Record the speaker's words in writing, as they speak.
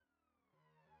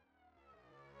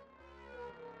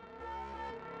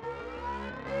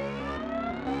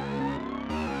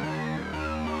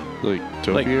Like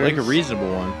topiaries? Like a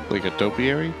reasonable one. Like a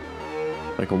topiary?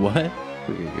 Like a what?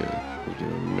 Like a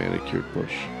manicured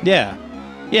bush. Yeah.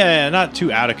 Yeah, not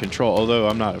too out of control, although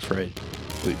I'm not afraid.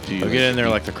 Like, do you I'll get in there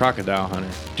like the crocodile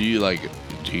hunter. Do you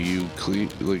clean,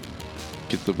 like,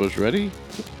 get the bush ready?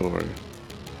 Or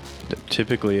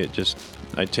Typically,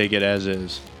 I take it as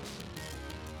is.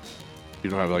 you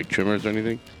don't have, like, trimmers or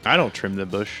anything? I don't trim the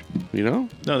bush. You know?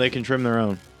 No, they can trim their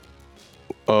own.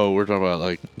 Oh, we're talking about,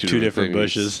 like, Two different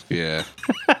things. bushes. Yeah.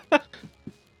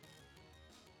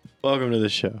 Welcome to the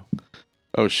show.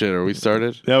 Oh, shit. Are we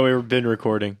started? No, we've been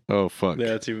recording. Oh, fuck.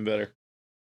 Yeah, it's even better.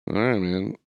 All right,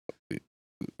 man.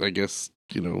 I guess,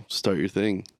 start your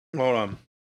thing. Hold on.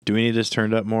 Do we need this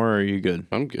turned up more, or are you good?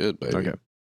 I'm good, baby. Okay.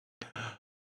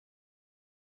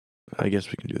 I guess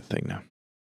we can do the thing now.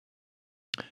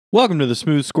 Welcome to the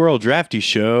Smooth Squirrel Drafty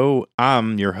Show.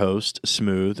 I'm your host,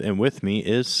 Smooth, and with me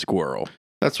is Squirrel.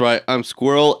 That's right. I'm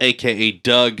Squirrel, a.k.a.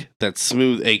 Doug. That's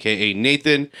Smooth, a.k.a.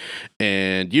 Nathan.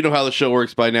 And you know how the show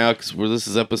works by now, because this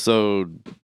is episode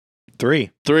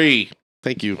 3. 3.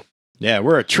 Thank you. Yeah,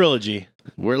 we're a trilogy.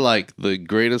 We're like the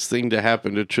greatest thing to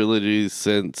happen to trilogies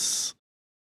since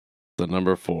the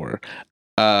number 4.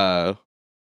 We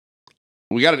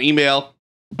got an email,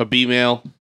 a B-mail.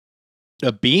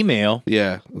 A B-mail?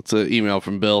 Yeah, it's an email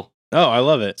from Bill. Oh, I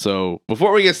love it. So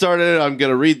before we get started, I'm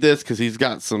going to read this because he's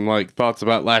got some thoughts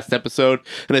about last episode.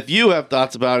 And if you have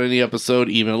thoughts about any episode,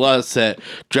 email us at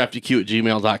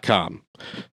draftyq@gmail.com.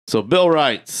 So Bill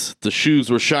writes, the shoes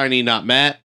were shiny, not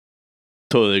matte.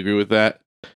 Totally agree with that.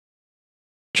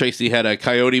 Tracy had a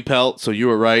coyote pelt, so you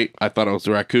were right. I thought it was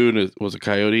a raccoon. It was a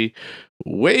coyote.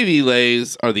 Wavy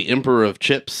lays are the emperor of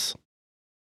chips.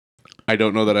 I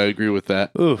don't know that I agree with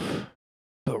that. Oof.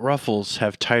 But ruffles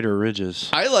have tighter ridges.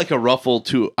 I like a ruffle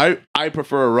to... I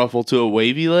prefer a ruffle to a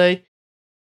wavy lay.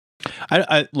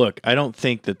 Look, I don't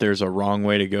think that there's a wrong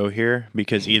way to go here,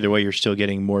 because either way you're still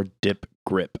getting more dip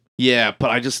grip. Yeah,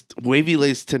 but wavy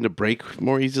lays tend to break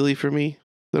more easily for me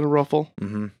than a ruffle.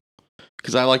 Mm-hmm.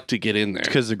 Because I like to get in there. It's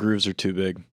because the grooves are too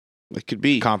big. It could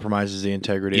be. Compromises the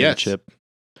integrity of the chip.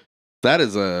 That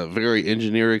is a very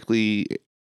engineerically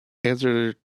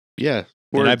answer. Yeah.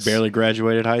 And I barely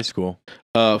graduated high school.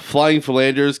 Flying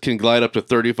philanders can glide up to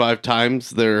 35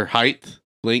 times their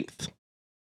length. I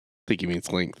think he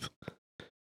means length.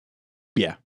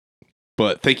 Yeah.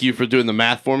 But thank you for doing the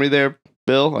math for me there,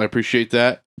 Bill. I appreciate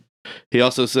that. He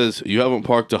also says, you haven't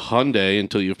parked a Hyundai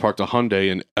until you've parked a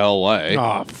Hyundai in L.A.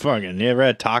 Oh, fucking. You ever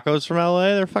had tacos from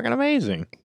L.A.? They're fucking amazing.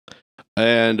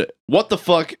 And what the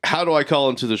fuck? How do I call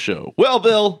into the show? Well,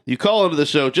 Bill, you call into the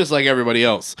show just like everybody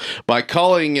else by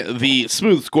calling the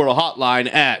Smooth Squirrel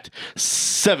hotline at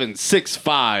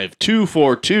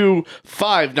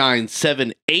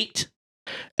 765-242-5978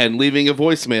 and leaving a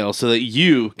voicemail so that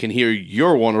you can hear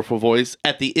your wonderful voice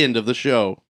at the end of the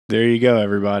show. There you go,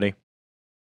 everybody.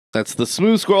 That's the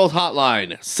Smooth Squirrels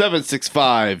hotline,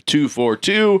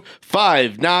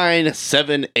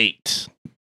 765-242-5978.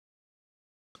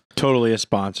 Totally a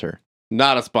sponsor.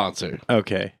 Not a sponsor.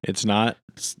 Okay. It's not?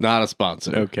 It's not a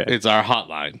sponsor. Okay. It's our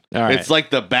hotline. All right. It's like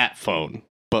the bat phone,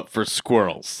 but for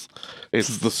squirrels.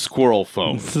 It's the squirrel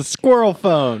phone. It's the squirrel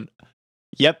phone.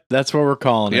 Yep, that's what we're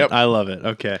calling Yep. it. I love it.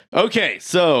 Okay. Okay,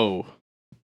 so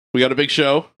we got a big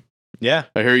show. Yeah.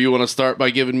 I hear you want to start by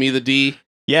giving me the D.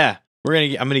 Yeah.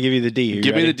 I'm gonna give you the D.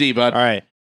 Give me the D, bud. All right.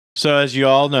 So as you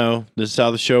all know, this is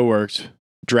how the show works.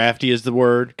 Drafty is the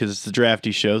word because it's the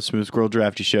Drafty Show, Smooth Squirrel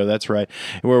Drafty Show. That's right.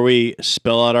 Where we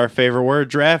spell out our favorite word,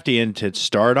 drafty, and to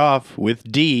start off with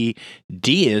D,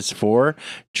 D is for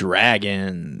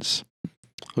dragons.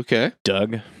 Okay.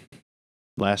 Doug,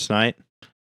 last night,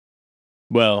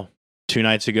 well, 2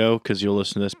 nights ago, because you'll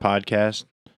listen to this podcast,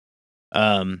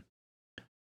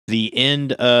 the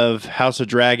end of House of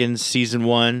Dragons Season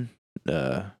 1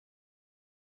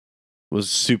 was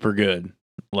super good.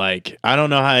 Like, I don't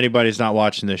know how anybody's not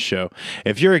watching this show.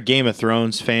 If you're a Game of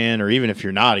Thrones fan, or even if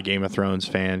you're not a Game of Thrones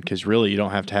fan, because really you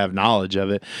don't have to have knowledge of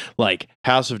it, like,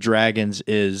 House of Dragons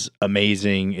is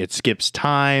amazing. It skips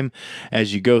time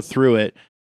as you go through it,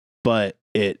 but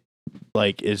it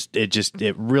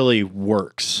really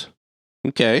works.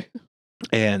 Okay.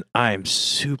 And I'm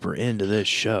super into this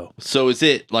show. So is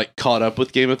it caught up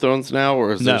with Game of Thrones now,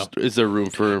 or is No. there room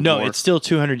for No, more? it's still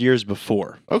 200 years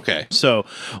before. Okay. So,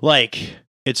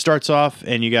 it starts off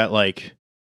and you got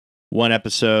one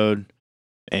episode,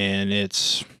 and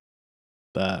it's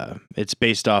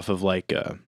based off of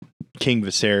King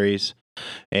Viserys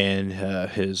and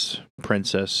his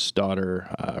princess daughter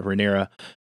Rhaenyra,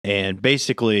 and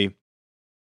basically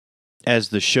as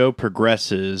the show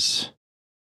progresses,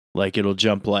 it'll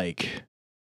jump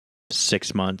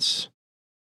 6 months,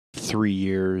 3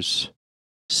 years,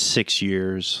 6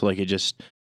 years. Like it just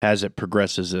as it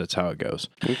progresses, that's how it goes.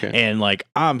 Okay. And like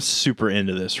I'm super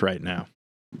into this right now.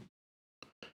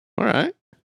 All right.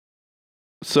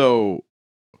 So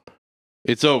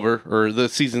it's over, or the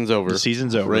season's over. The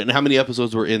season's over. Right. And how many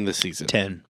episodes were in the season?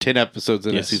 10. 10 episodes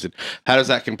in Yes. a season. How does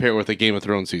that compare with a Game of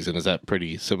Thrones season? Is that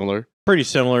pretty similar? Pretty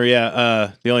similar,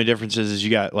 yeah. The only difference is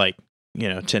you got like,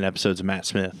 10 episodes of Matt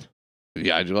Smith.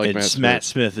 Yeah, I do like Matt Smith. Matt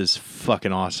Smith is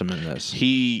fucking awesome in this.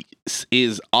 He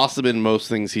is awesome in most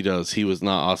things he does. He was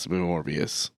not awesome in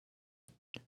Morbius.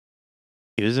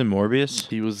 He was in Morbius?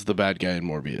 He was the bad guy in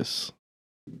Morbius.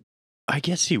 I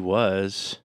guess he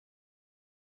was.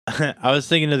 I was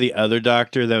thinking of the other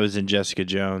doctor that was in Jessica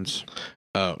Jones.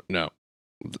 Oh, no.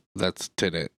 That's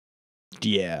Tenet.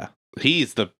 Yeah.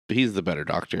 He's the better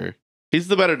doctor. He's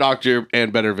the better doctor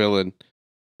and better villain.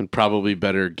 And probably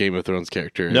better Game of Thrones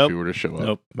character if he were to show up.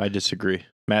 Nope, I disagree.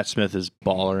 Matt Smith is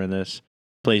baller in this.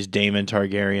 Plays Daemon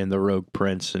Targaryen, the Rogue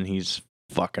Prince, and he's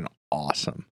fucking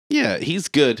awesome. Yeah, he's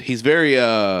good. He's very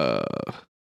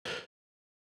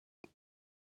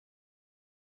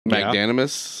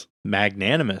magnanimous.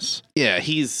 Magnanimous. Yeah,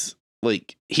 he's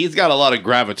got a lot of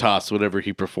gravitas whenever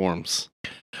he performs.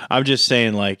 I'm just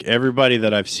saying, like, everybody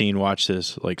that I've seen watch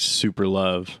this, like, super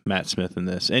love Matt Smith in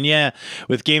this. And yeah,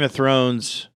 with Game of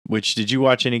Thrones, which, did you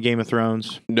watch any Game of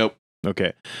Thrones? Nope.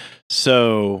 Okay.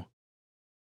 So,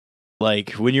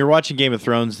 like, when you're watching Game of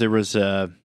Thrones, there was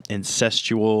a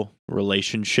incestual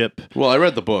relationship Well, I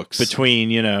read the books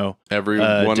between, everyone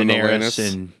in Daenerys Atlantis.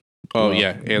 and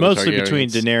and mostly the between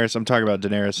Targaryens. Daenerys. I'm talking about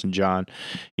Daenerys and Jon,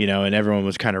 and everyone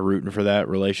was kind of rooting for that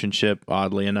relationship,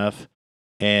 oddly enough.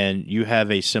 And you have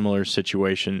a similar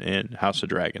situation in House of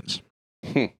Dragons.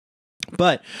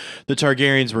 But the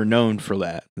Targaryens were known for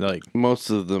that. Like, Most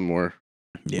of them were.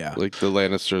 yeah. Like the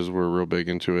Lannisters were real big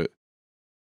into it.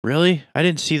 Really? I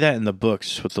didn't see that in the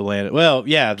books with the land. Well,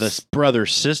 yeah, the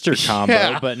brother-sister combo,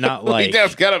 Yeah. but not like...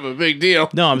 that's kind of a big deal.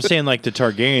 No, I'm saying like the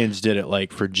Targaryens did it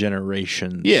like for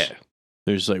generations. Yeah.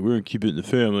 There's like, we're going to keep it in the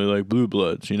family like Blue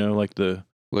Bloods, like the...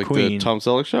 Like Queen. the Tom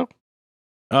Selleck show?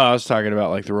 Oh, I was talking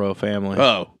about like the royal family.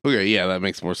 Oh, okay. Yeah, that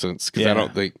makes more sense. Because Yeah. I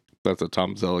don't think that's a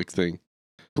Tom Selleck thing.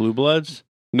 Blue Bloods?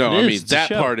 No, It I is, mean, it's a that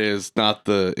show. part is not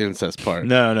the incest part.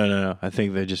 No. I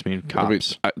think they just mean I mean,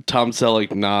 cops. Tom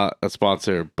Selleck, not a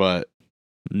sponsor, but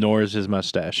Nor is his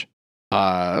mustache.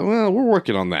 well, we're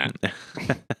working on that.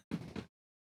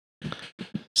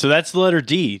 So that's the letter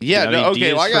D. Yeah, I no, mean, D okay,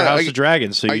 is well, for House of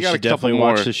Dragons, so I you got a should couple definitely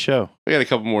more. watch this show. I got a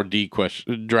couple more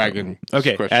dragon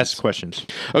Okay, questions. ask questions.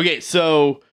 Okay,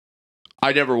 so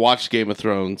I never watched Game of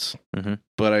Thrones, Mhm.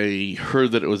 but I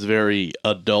heard that it was very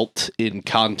adult in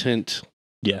content.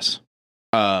 Yes.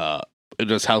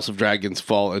 Does House of Dragons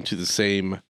fall into the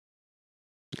same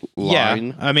line?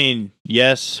 Yeah, I mean,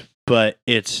 yes, but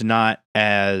it's not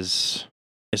as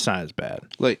bad.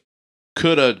 Like,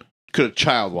 should a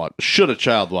child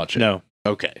watch it? No,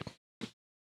 Okay.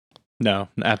 no,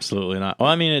 absolutely not. Well,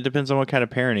 I mean, it depends on what kind of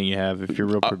parenting you have. If you're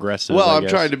real progressive, Well, I I'm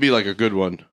guess. trying to be like a good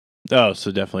one. Oh,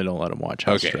 so definitely don't let them watch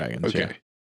House Okay. of Dragons. Okay. Yeah.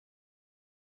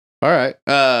 All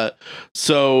right.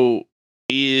 So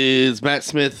is Matt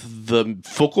Smith the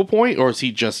focal point, or is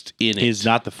he just in it? He's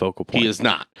not the focal point. He is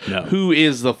not. No. Who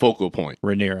is the focal point?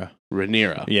 Rhaenyra.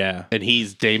 Rhaenyra. Yeah. And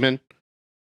he's Daemon?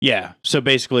 Yeah. So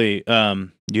basically,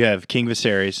 you have King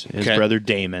Viserys, his Okay. brother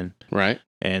Daemon, Right.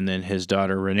 and then his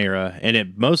daughter Rhaenyra, and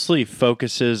it mostly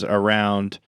focuses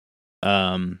around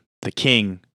the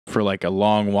king for like a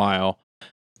long while,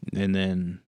 and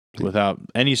then without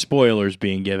any spoilers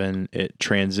being given, it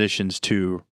transitions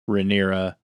to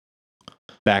Rhaenyra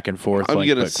back and forth, I'm like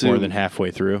gonna but more assume- than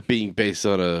halfway through. Being based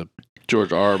on a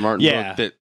George R. R. Martin Yeah. book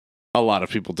that a lot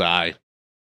of people die.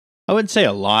 I wouldn't say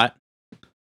a lot,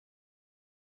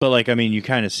 but like I mean, you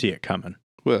kind of see it coming.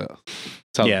 Well,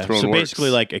 that's how Yeah. the throne So works. basically,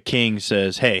 like a king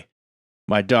says, "Hey,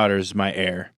 my daughter's my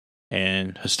heir,"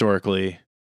 and historically,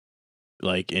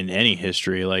 like in any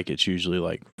history, like it's usually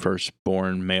like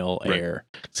firstborn male Right. heir.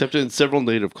 Except in several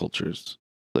native cultures.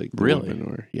 Like the Really? women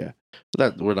or yeah.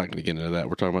 That we're not gonna get into that.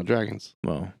 We're talking about dragons.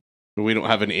 Well, We don't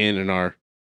have an inn in our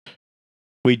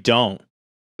we don't.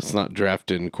 it's not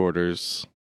drafted in quarters.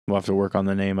 We'll have to work on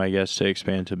the name, I guess, to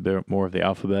expand to more of the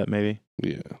alphabet, maybe.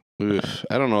 Yeah. Ugh,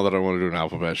 I don't know that I want to do an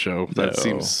alphabet show. That No.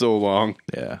 seems so long.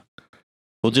 Yeah.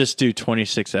 We'll just do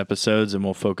 26 episodes and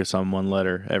we'll focus on one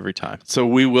letter every time. So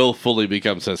we will fully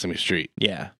become Sesame Street.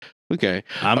 Yeah. Okay.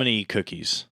 I'm going to eat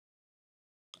cookies.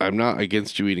 I'm not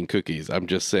against you eating cookies. I'm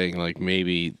just saying like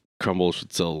maybe Crumble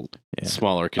should sell Yeah.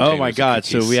 smaller containers. Oh my of God.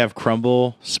 So cookies. we have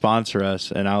Crumble sponsor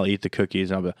us and I'll eat the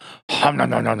cookies. And I'll be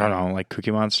like, no, like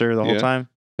Cookie Monster the whole Yeah. time.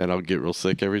 and I'll get real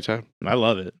sick every time. I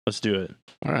love it. Let's do it.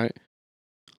 All right.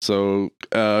 So,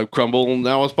 Crumble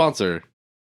now a sponsor.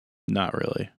 Not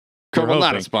really. Crumble not a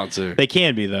hoping. sponsor. They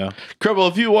can be though. Crumble,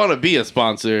 if you want to be a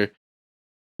sponsor,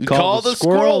 call the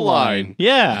Squirrel Line.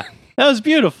 Yeah, that was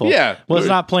beautiful. Yeah. Was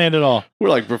not planned at all. We're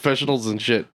like professionals and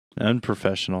shit.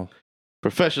 Unprofessional.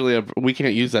 Professionally, we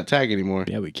can't use that tag anymore.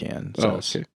 Yeah, we can. Oh,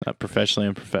 okay. Not professionally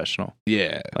unprofessional.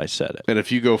 Yeah. I said it. And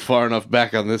if you go far enough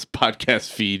back on this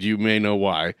podcast feed, you may know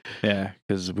why. Yeah,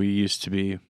 because we used to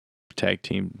be tag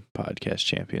team podcast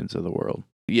champions of the world.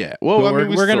 Yeah. Well, But I mean,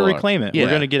 we're going to still are. reclaim it. Yeah. We're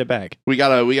going to get it back. We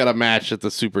got a match at the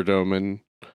Superdome in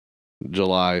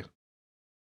July.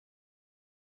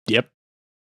 Yep.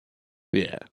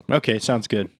 Yeah. Okay, sounds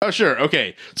good. Oh, sure.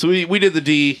 Okay. So we did the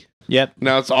D. Yep.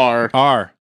 Now it's R.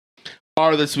 R.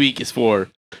 R this week is for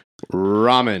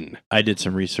ramen. I did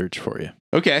some research for you.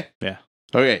 Okay. Yeah.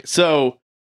 Okay. So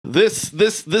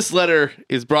this letter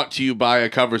is brought to you by a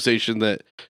conversation that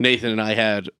Nathan and I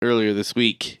had earlier this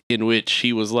week, in which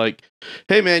he was like,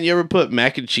 "Hey man, you ever put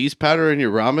mac and cheese powder in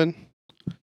your ramen?"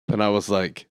 And I was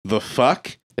like, "The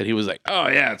fuck?" And he was like, "Oh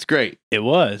yeah, it's great." It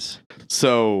was.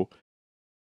 So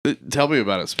tell me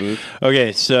about it, Smooth.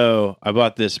 Okay, so I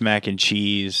bought this mac and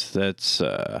cheese that's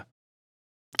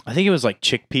I think it was like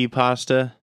chickpea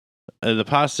pasta. The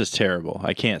pasta's terrible.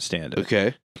 I can't stand it.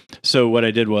 Okay. So what I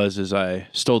did is I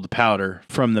stole the powder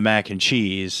from the mac and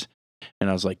cheese, and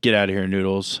I was like, "Get out of here,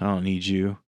 noodles! I don't need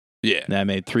you." Yeah. And I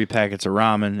made 3 packets of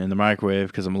ramen in the microwave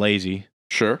because I'm lazy,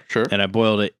 Sure. and I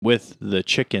boiled it with the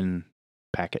chicken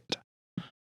packet. And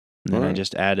then I Alright.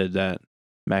 just added that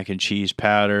mac and cheese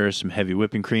powder, some heavy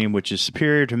whipping cream, which is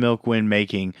superior to milk when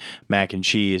making mac and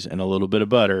cheese, and a little bit of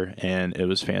butter, and it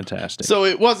was fantastic. So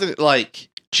it wasn't like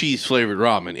cheese flavored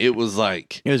ramen. It was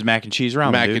like it was mac and cheese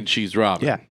ramen, mac dude. and cheese ramen.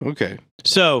 Yeah. Okay.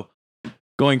 So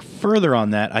going further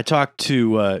on that, I talked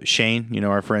to Shane,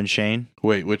 our friend Shane.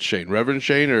 Wait, which Shane? Reverend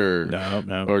Shane or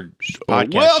No. or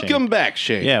Podcast welcome back,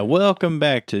 Shane. Yeah, welcome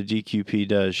back to DQP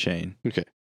Does Shane. Okay.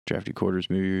 Drafty Quarters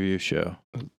Movie Review Show.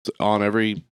 It's on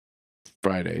every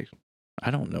Friday. I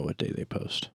don't know what day they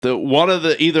post.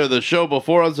 Either the show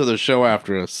before us or the show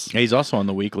after us. He's also on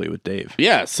the weekly with Dave.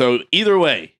 Yeah, so either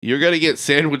way, you're gonna get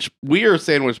sandwiched. We are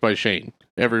sandwiched by Shane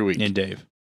every week. And Dave.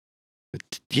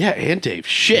 Yeah, and Dave.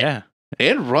 Shit. Yeah.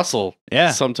 And Russell.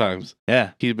 Yeah. Sometimes.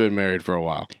 Yeah. He's been married for a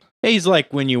while. He's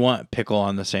like when you want pickle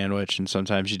on the sandwich, and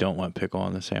sometimes you don't want pickle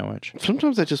on the sandwich.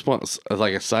 Sometimes I just want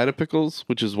like a side of pickles,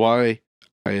 which is why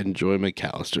I enjoy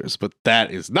McAllister's. But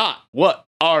that is not what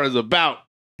R is about.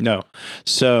 No.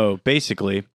 So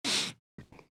basically,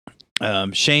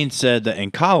 Shane said that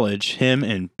in college, him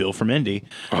and Bill from Indy,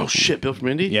 Oh shit, Bill from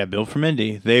Indy? yeah, Bill from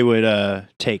Indy, they would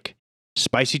take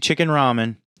spicy chicken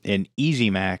ramen and Easy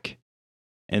Mac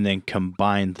and then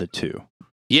combine the two.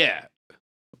 Yeah.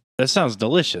 That sounds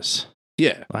delicious.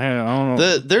 Yeah. I don't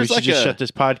know. There's we should like just a shut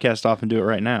this podcast off and do it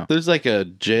right now. there's like a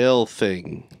jail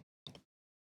thing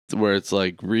where it's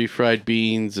like refried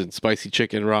beans and spicy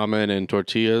chicken ramen and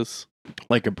tortillas.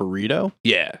 Like a burrito?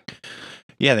 Yeah.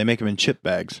 Yeah, they make them in chip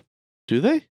bags. Do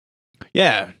they?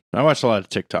 Yeah, I watched a lot of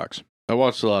TikToks. I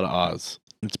watched a lot of Oz.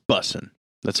 It's bussin'.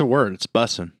 That's a word. It's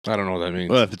bussin'. I don't know what that means.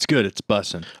 Well, if it's good, it's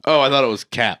bussin'. Oh, I thought it was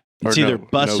cap. It's Or either no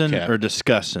bussin' cap. or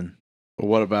disgussin'.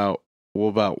 What about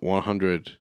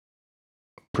 100?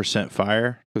 Percent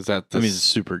fire. Is that I this? mean, it's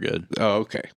super good. Oh,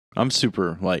 okay. I'm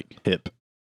super like hip.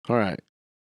 All right.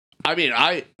 I mean,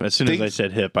 As soon as I Things-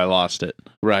 said hip, I lost it.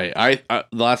 right. I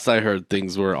last I heard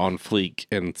things were on fleek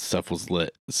and stuff was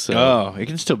lit. So Oh, it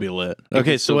can still be lit. It Okay,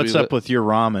 can so still what's be up lit. with your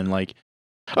ramen? Like,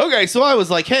 okay, so I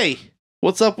was like, hey,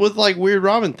 what's up with like weird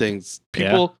ramen things?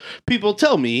 People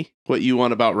tell me what you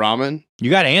want about ramen.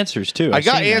 you got answers too. I I've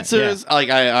got seen that. answers. Like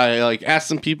I like asked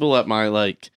some people at my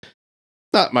like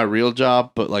not my real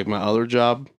job, but like my other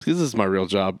job. This is my real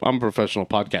job. I'm a professional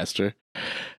podcaster.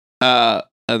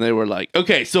 And they were like,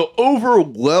 okay, so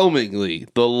overwhelmingly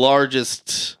the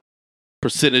largest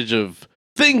percentage of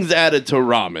things added to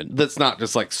ramen that's not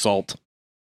just like salt.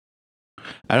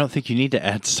 I don't think you need to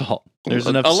add salt. There's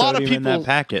A enough lot of sodium in that people-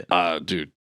 packet.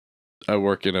 Dude, I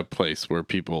work in a place where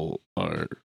people are.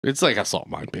 It's like a salt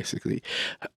mine, basically.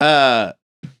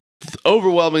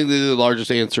 Overwhelmingly, the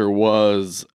largest answer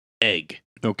was egg.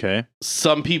 Okay.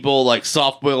 Some people like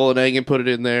soft boil an egg and put it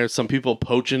in there. Some people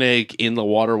poach an egg in the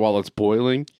water while it's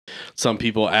boiling. Some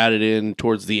people add it in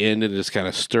towards the end and just kind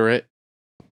of stir it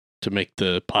to make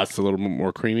the pasta a little bit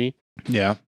more creamy,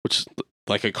 Yeah. which is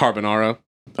like a carbonara.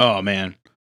 Oh man,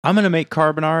 I'm gonna make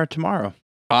carbonara tomorrow.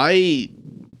 I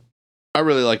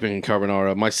really like making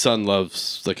carbonara. My son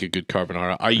loves like a good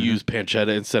carbonara. I Mhm. use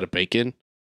pancetta instead of bacon,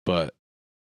 but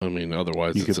I mean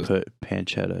otherwise You it's could put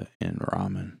pancetta in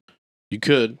ramen. You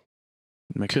could.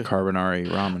 Make a carbonara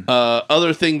ramen.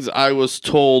 Other things I was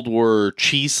told were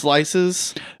cheese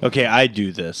slices. Okay, I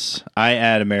do this. I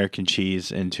add American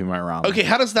cheese into my ramen. Okay,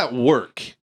 how does that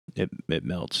work? It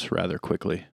melts rather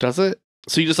quickly. Does it?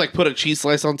 So you just like put a cheese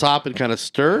slice on top and kind of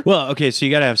stir? Well, okay, so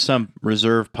you got to have some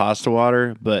reserved pasta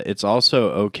water, but it's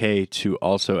also okay to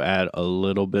also add a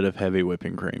little bit of heavy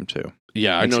whipping cream too.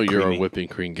 Yeah, I It's know you're creamy. a whipping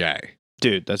cream guy.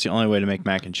 Dude, that's the only way to make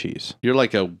mac and cheese. You're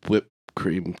like a whipped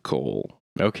cream coal.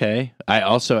 Okay. I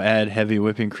also add heavy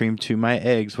whipping cream to my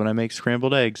eggs when I make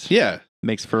scrambled eggs. Yeah.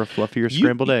 Makes for a fluffier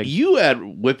scrambled egg. You add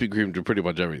whipping cream to pretty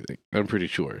much everything. I'm pretty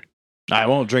sure. I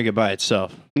won't drink it by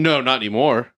itself. No, not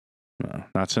anymore. No,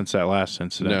 not since that last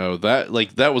incident. No,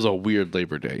 that was a weird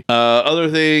Labor Day. Other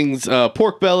things,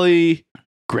 pork belly,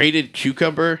 grated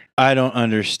cucumber. I don't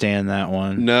understand that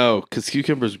one. No, because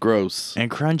cucumber's gross.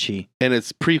 And crunchy. And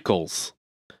it's pickles.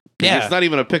 Yeah. It's not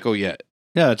even a pickle yet.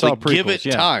 Yeah, it's Like, all prequels. give it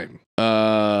yeah. time.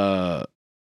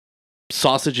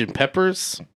 Sausage and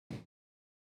peppers,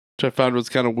 which I found was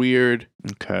kind of weird.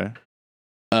 Okay.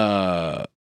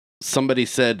 Somebody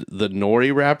said the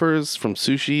nori wrappers from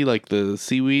sushi, like the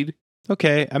seaweed.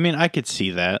 Okay. I mean, I could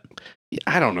see that. Yeah,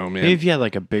 I don't know, man. Maybe if you had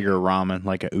like a bigger ramen,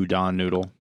 like a udon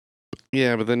noodle.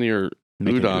 Yeah, but then you're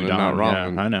Make an udon and not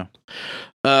ramen. Yeah, I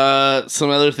know. Some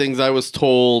other things I was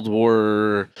told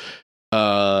were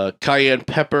cayenne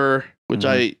pepper, which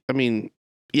I mean,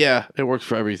 yeah, it works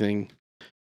for everything.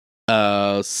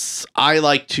 I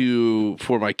like to,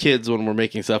 for my kids when we're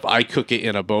making stuff, I cook it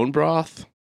in a bone broth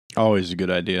Always a good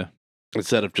idea.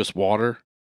 instead of just water.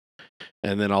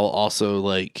 And then I'll also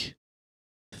like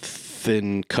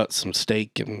thin cut some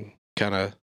steak and kind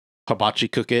of hibachi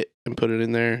cook it and put it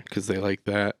in there because they like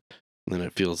that. And then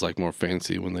it feels like more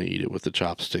fancy when they eat it with the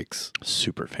chopsticks.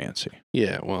 Super fancy.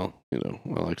 Yeah, well, you know,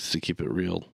 I like to keep it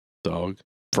real, dog.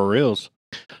 For reals.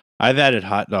 I've added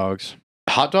hot dogs.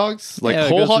 Hot dogs? Like Yeah, it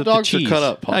whole goes hot with the dogs or cheese. cut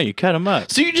up? No, you cut them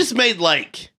up. So you just made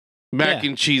like mac Yeah.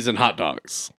 and cheese and hot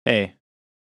dogs. Hey,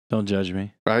 don't judge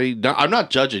me. I'm not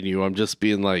judging you. I'm just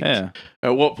being like, Yeah.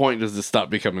 at what point does this stop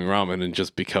becoming ramen and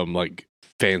just become like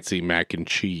fancy mac and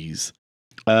cheese?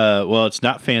 Well, it's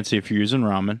not fancy if you're using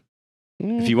ramen.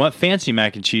 If you want fancy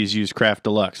mac and cheese, use Kraft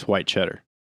Deluxe white cheddar.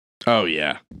 Oh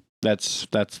yeah. That's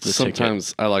the ticket.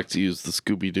 Sometimes I like to use the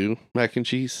Scooby Doo mac and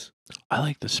cheese. I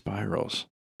like the spirals.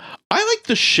 I like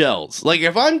the shells. Like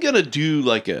if I'm gonna do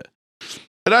like a,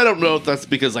 and I don't know if that's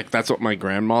because like that's what my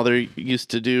grandmother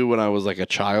used to do when I was like a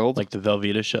child. Like the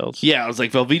Velveeta shells. Yeah, it was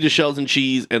like Velveeta shells and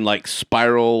cheese and like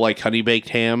spiral like honey baked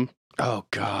ham Oh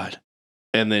God.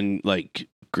 and then like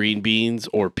green beans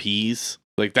or peas.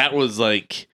 Like that was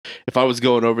like if I was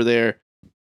going over there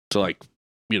to like,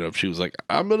 you know, if she was like,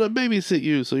 I'm gonna babysit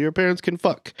you so your parents can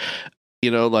fuck. You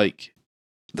know, like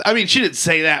I mean she didn't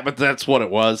say that, but that's what it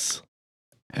was.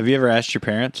 Have you ever asked your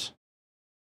parents?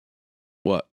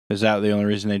 What? Is that the only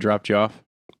reason they dropped you off?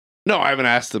 No, I haven't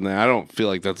asked them that. I don't feel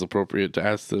like that's appropriate to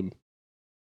ask them.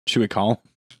 Should we call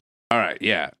All right,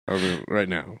 yeah. I mean, right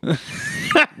now. them?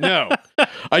 No.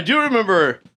 I do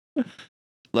remember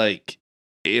like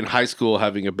in high school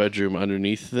having a bedroom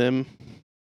underneath them.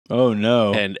 Oh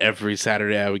no. And every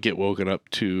Saturday I would get woken up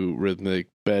to rhythmic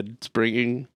bed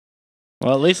springing,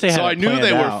 Well, at least they had. So it I knew planned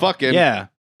they were out. fucking. Yeah.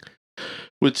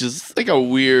 which is like a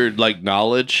weird like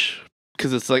knowledge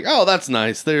because it's like, oh, that's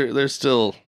nice. They're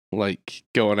still like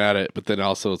going at it, but then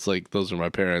also it's like those are my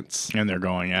parents. And they're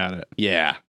going at it.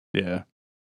 Yeah. Yeah.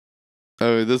 I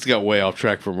mean, this got way off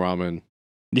track from ramen.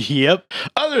 Yep.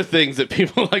 Other things that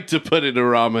people like to put into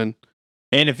ramen.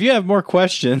 And if you have more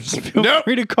questions, feel Nope.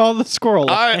 free to call the squirrel.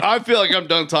 I feel like I'm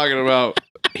done talking about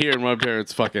hearing my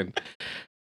parents fucking.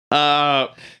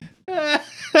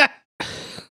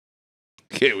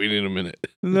 Okay, we need a minute.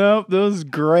 Nope, that was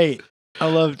great. I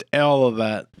loved all of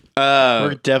that.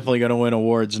 We're definitely gonna win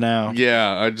awards now.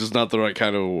 Yeah, I just not the right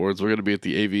kind of awards. We're gonna be at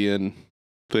the AVN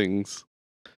things.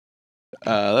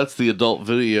 That's the Adult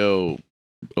Video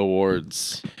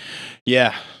Awards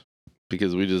Yeah.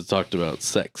 because we just talked about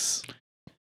sex,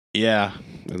 Yeah.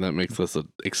 and that makes us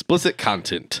explicit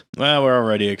content. Well, we're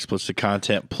already explicit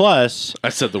content. Plus, I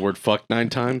said the word "fuck" 9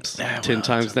 times, 10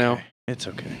 times now. It's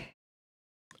okay.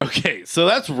 Okay, so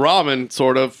that's ramen,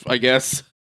 sort of, I guess.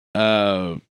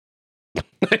 I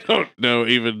don't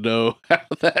even know how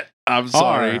that. I'm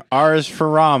sorry. R is for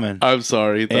ramen. I'm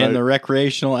sorry. And the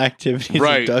recreational activities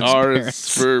right, of Doug's R is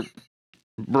parents. for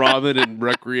ramen and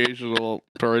recreational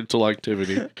parental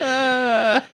activity.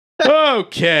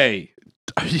 Okay,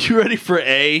 are you ready for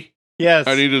A? Yes.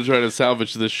 I need to try to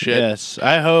salvage this shit. Yes.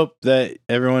 I hope that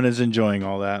everyone is enjoying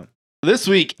all that. This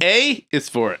week, A is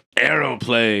for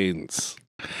aeroplanes.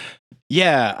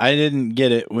 Yeah, I didn't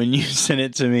get it when you sent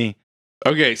it to me.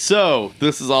 Okay, so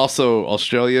this is also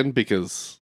Australian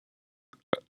because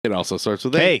it also starts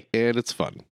with Hey. A, and it's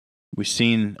fun. We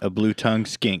seen a blue-tongued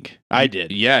skink. I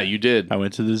did. Yeah, you did. I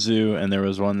went to the zoo and there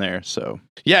was one there. So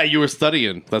Yeah, you were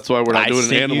studying. That's why we're not I doing an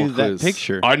sent animal you that quiz.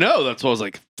 picture. I know. That's why I was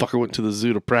like, fuck, I went to the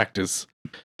zoo to practice.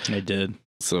 I did.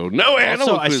 So no animal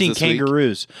Also, I quiz seen this week.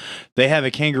 kangaroos. They have a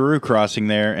kangaroo crossing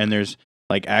there, and there's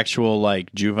like actual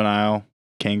like juvenile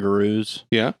kangaroos.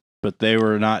 Yeah. But they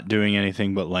were not doing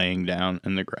anything but laying down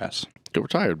in the grass. They were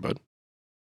tired, bud.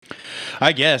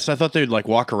 I guess I thought they'd like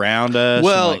walk around us.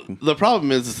 Well, and, like, the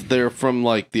problem is they're from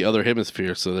like the other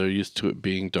hemisphere, so they're used to it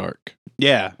being dark.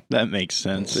 yeah, that makes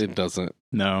sense. It doesn't.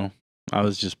 No, I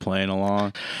was just playing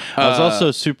along. I was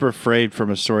also super afraid from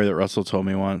a story that Russell told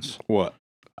me once. What?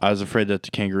 I was afraid that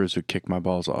the kangaroos would kick my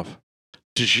balls off.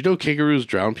 Did you know kangaroos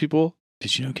drown people?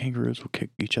 Did you know kangaroos will kick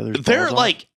each other's They're balls off?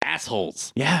 like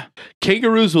assholes. Yeah.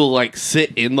 Kangaroos will like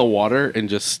sit in the water and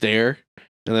just stare,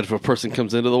 and then if a person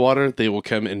comes into the water, they will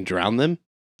come and drown them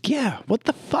Yeah. What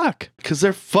the fuck? because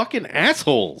they're fucking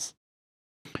assholes.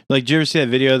 Like, did you ever see that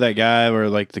video of that guy where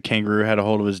like the kangaroo had a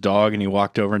hold of his dog and he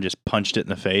walked over and just punched it in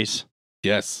the face?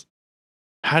 Yes.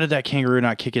 How did that kangaroo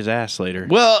not kick his ass later?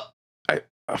 Well,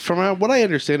 from what I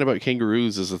understand about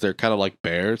kangaroos is that they're kind of like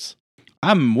bears.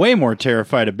 I'm way more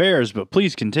terrified of bears, but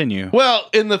please continue. Well,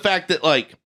 in the fact that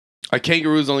like a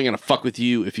kangaroo is only gonna fuck with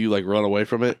you if you like run away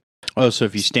from it. Oh, so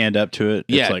if you stand up to it,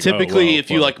 Yeah, it's like, typically oh, whoa, if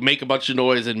you whoa. like make a bunch of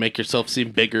noise and make yourself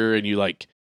seem bigger and you like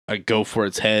go for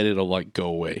its head, it'll like go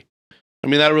away. I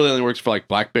mean, that really only works for like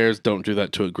black bears. Don't do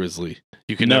that to a grizzly.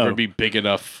 You can No. never be big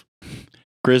enough.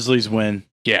 Grizzlies win.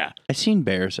 Yeah. I seen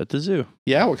bears at the zoo.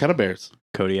 Yeah, what kind of bears?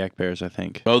 Kodiak bears, I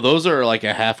think. Oh, those are like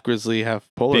a half grizzly, half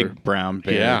polar. Big brown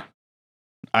bear. Yeah.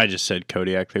 I just said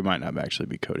Kodiak. They might not actually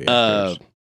be Kodiak Uh, bears.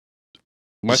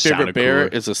 My Sounded favorite bear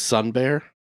cooler. is a sun bear.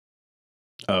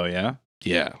 Oh, yeah?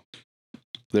 Yeah.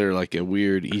 They're like a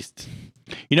weird east.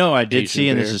 You know, I did Asian see,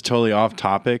 and this bear. is totally off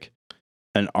topic,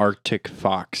 an Arctic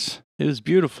fox. It was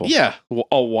beautiful. Yeah,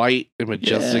 all white and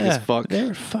majestic as fuck. They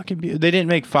were fucking beautiful. They didn't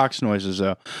make fox noises,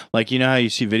 though. Like, you know how you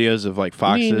see videos of, like,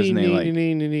 foxes, and they,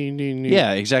 like...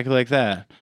 Yeah, exactly like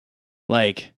that.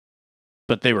 Like,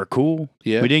 but they were cool.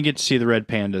 Yeah. We didn't get to see the red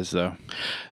pandas, though.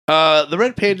 The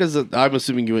red pandas, I'm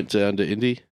assuming you went to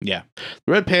Indy. Yeah.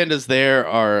 The red pandas there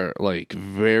are like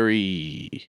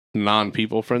very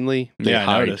non-people friendly. They I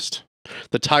hide. noticed.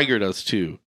 The tiger does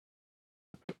too.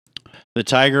 The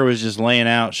tiger was just laying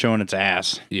out, showing its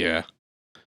ass. Yeah.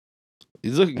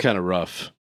 He's looking kind of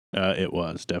rough. It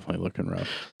was definitely looking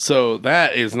rough. So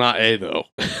that is not A though.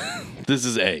 This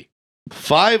is A.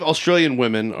 5 Australian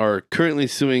women are currently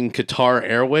suing Qatar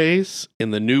Airways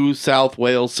in the New South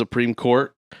Wales Supreme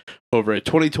Court over a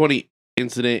 2020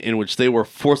 incident in which they were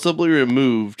forcibly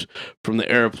removed from the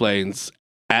airplanes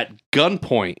at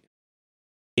gunpoint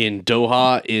in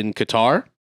Doha in Qatar,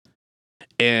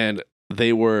 and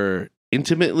they were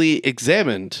intimately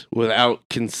examined without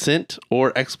consent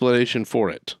or explanation for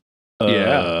it.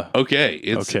 Okay.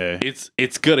 Okay.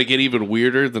 It's gonna get even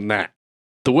weirder than that.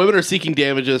 The women are seeking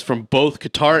damages from both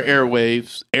Qatar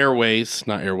Airways,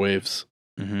 not Airwaves,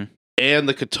 Mm-hmm. and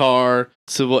the Qatar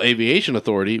Civil Aviation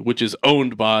Authority, which is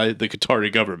owned by the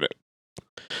Qatari government.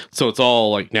 So it's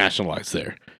all like nationalized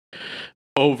there.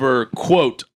 Over,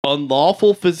 quote,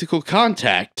 unlawful physical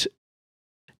contact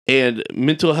and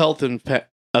mental health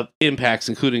impacts,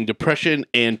 including depression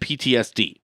and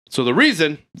PTSD. So the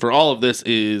reason for all of this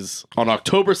is on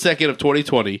October 2nd of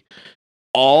 2020,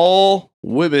 all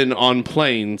women on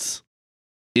planes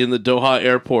in the Doha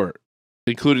airport,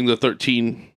 including the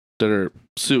 13 that are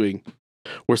suing,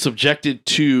 were subjected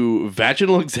to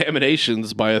vaginal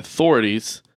examinations by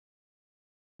authorities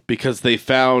because they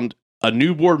found a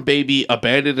newborn baby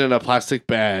abandoned in a plastic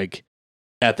bag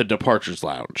at the departures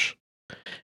lounge.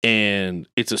 And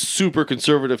it's a super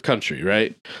conservative country,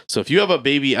 right? So if you have a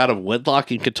baby out of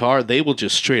wedlock in Qatar, they will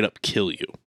just straight up kill you.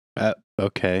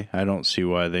 Okay. I don't see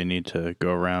why they need to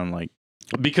go around like...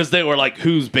 Because they were like,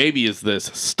 whose baby is this?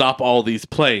 Stop all these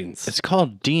planes. It's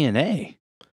called DNA.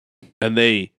 And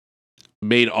they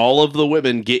made all of the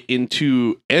women get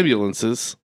into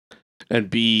ambulances and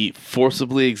be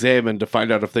forcibly examined to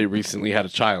find out if they recently had a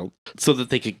child so that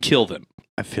they could kill them.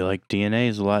 I feel like DNA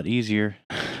is a lot easier.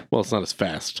 Well, it's not as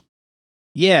fast.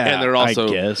 Yeah, And they're also-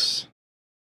 I guess.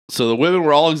 So the women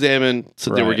were all examined,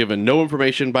 so they were Right. given no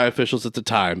information by officials at the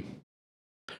time.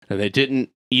 And they didn't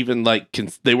even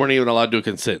they weren't even allowed to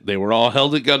consent. They were all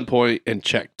held at gunpoint and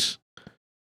checked.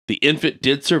 The infant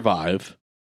did survive.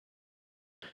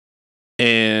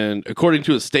 And according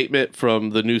to a statement from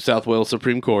the New South Wales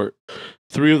Supreme Court,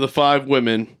 3 of the 5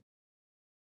 women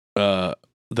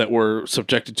that were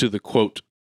subjected to the, quote,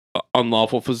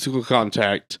 unlawful physical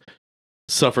contact,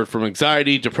 suffered from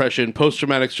anxiety, depression,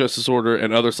 post-traumatic stress disorder,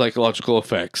 and other psychological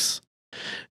effects.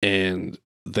 And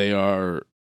they are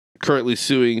currently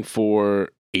suing for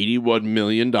 $81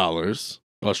 million,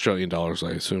 Australian dollars,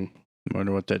 I assume. I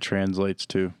wonder what that translates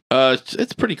to.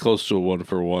 It's pretty close to a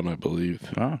 1-for-1, I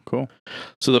believe. Oh, cool.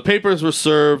 So the papers were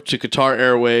served to Qatar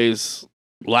Airways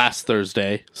last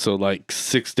Thursday, so like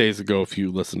 6 days ago if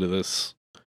you listen to this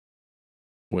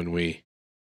when it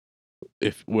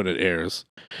airs.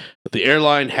 The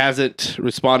airline hasn't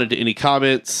responded to any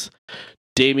comments.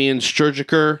 Damien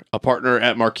Sturgiker, a partner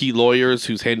at Marquee Lawyers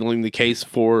who's handling the case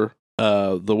for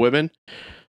the women,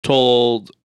 told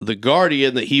The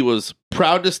Guardian that he was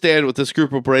proud to stand with this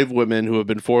group of brave women who have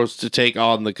been forced to take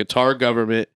on the Qatar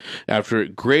government after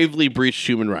it gravely breached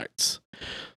human rights.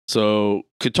 So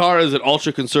Qatar is an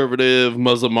ultra-conservative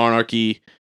Muslim monarchy,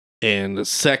 and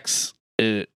sex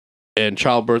and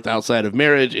childbirth outside of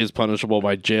marriage is punishable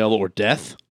by jail or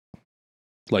death,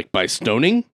 like by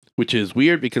stoning, which is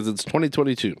weird because it's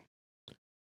 2022.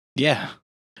 Yeah.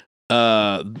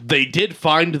 They did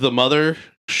find the mother.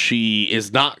 She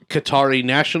is not Qatari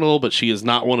national, but she is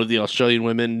not one of the Australian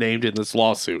women named in this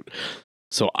lawsuit.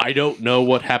 So I don't know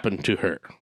what happened to her.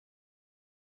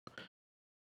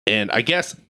 And I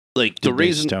guess like Did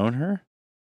they stone her?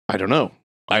 I don't know.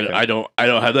 Okay. I don't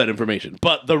have that information.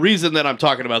 But the reason that I'm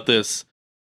talking about this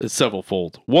is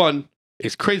severalfold. One,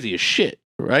 it's crazy as shit,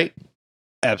 right?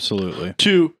 Absolutely.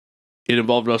 Two, it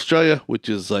involved Australia, which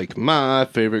is like my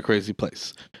favorite crazy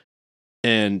place.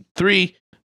 And three,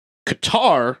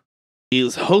 Qatar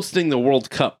is hosting the World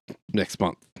Cup next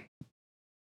month.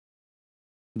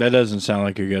 That doesn't sound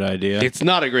like a good idea. It's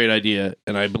not a great idea,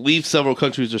 and I believe several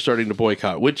countries are starting to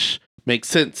boycott, which makes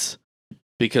sense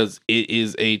because it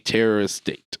is a terrorist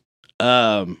state.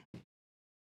 Also,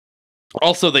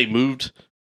 they moved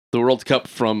the World Cup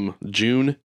from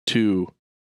June to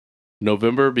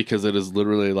November because it is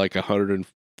literally like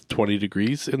 120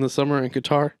 degrees in the summer in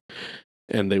Qatar,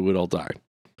 and they would all die.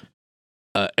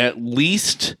 At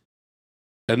least,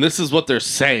 and this is what they're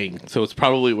saying, so it's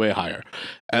probably way higher,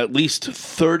 at least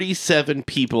 37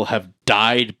 people have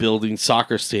died building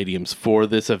soccer stadiums for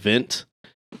this event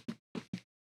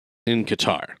in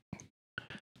Qatar.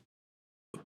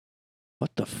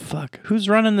 What the fuck? Who's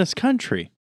running this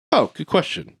country? Oh, good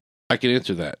question. I can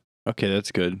answer that. Okay,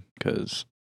 that's good, because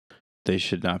they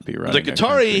should not be running The a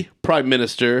Qatari country. Prime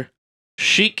Minister,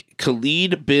 Sheikh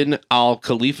Khalid bin Al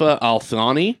Khalifa Al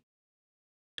Thani,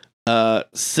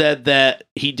 said that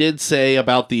he did say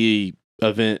about the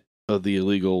event of the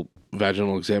illegal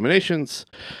vaginal examinations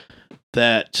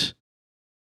that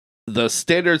the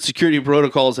standard security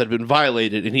protocols had been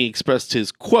violated, and he expressed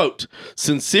his, quote,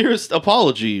 sincerest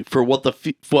apology for what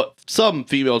what some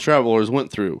female travelers went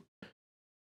through.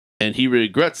 And he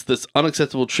regrets this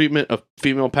unacceptable treatment of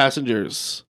female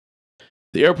passengers.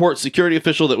 The airport security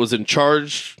official that was in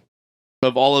charge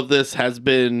of all of this has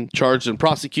been charged and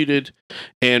prosecuted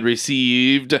and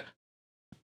received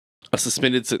a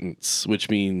suspended sentence, which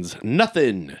means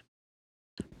nothing.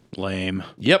 Lame.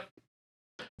 Yep.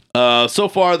 So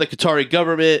far, the Qatari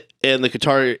government and the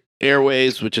Qatari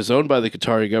Airways, which is owned by the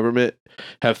Qatari government,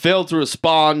 have failed to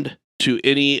respond to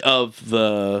any of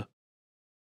the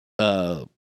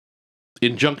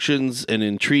injunctions and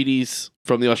entreaties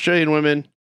from the Australian women.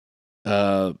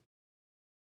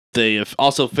 They have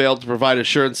also failed to provide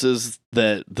assurances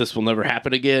that this will never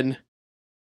happen again.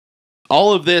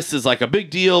 All of this is like a big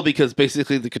deal because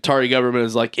basically the Qatari government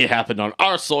is like, it happened on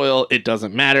our soil. It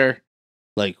doesn't matter.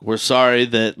 Like, we're sorry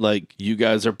that like you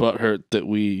guys are butthurt that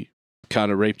we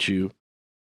kind of raped you,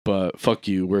 but fuck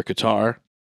you, we're Qatar.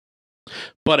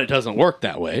 But it doesn't work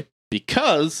that way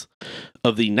because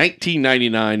of the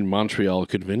 1999 Montreal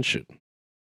Convention.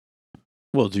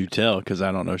 Well, do tell, because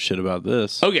I don't know shit about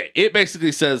this. Okay, it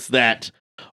basically says that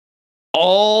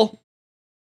all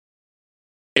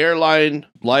airline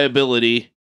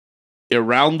liability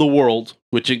around the world,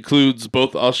 which includes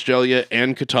both Australia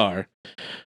and Qatar,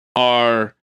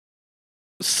 are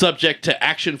subject to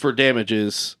action for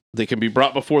damages. They can be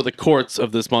brought before the courts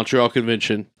of this Montreal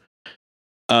Convention.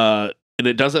 And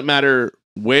it doesn't matter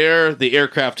where the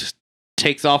aircraft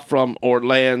takes off from or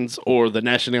lands or the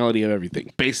nationality of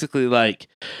everything. Basically, like,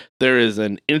 there is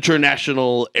an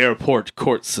international airport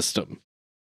court system.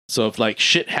 So if like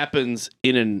shit happens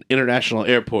in an international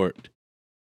airport,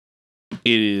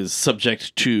 it is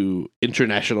subject to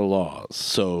international laws.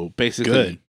 So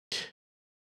basically, Good.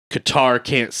 Qatar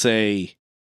can't say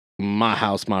my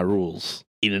house, my rules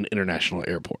in an international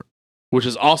airport. Which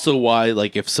is also why,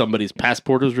 like, if somebody's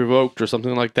passport is revoked or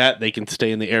something like that, they can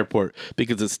stay in the airport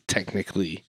because it's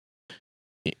technically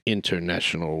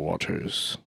international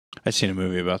waters. I seen a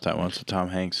movie about that once with Tom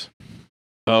Hanks.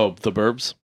 Oh, The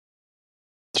Burbs?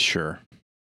 Sure.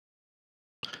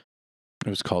 It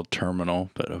was called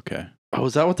Terminal, but okay. Oh,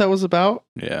 is that what that was about?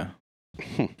 Yeah.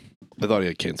 I thought he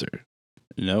had cancer.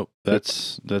 Nope.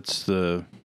 That's the.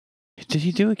 Did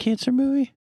he do a cancer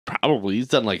movie? Probably. He's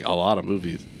done like a lot of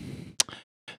movies.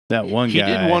 That one guy. He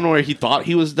did one where he thought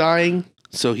he was dying,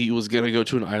 so he was going to go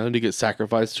to an island to get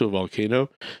sacrificed to a volcano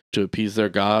to appease their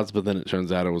gods, but then it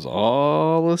turns out it was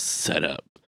all a setup.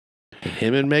 And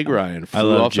him and Meg Ryan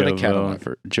flew off in a Cadillac.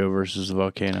 Joe versus the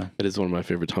Volcano. It is one of my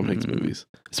favorite Tom Hanks movies.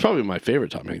 It's probably my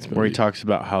favorite Tom Hanks movie. Where he talks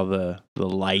about how the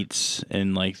lights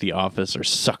in like the office are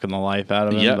sucking the life out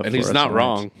of him. Yeah, and he's not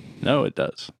wrong. No, it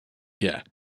does. Yeah.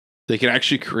 They can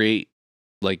actually create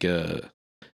like an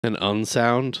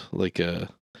unsound, like a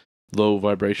low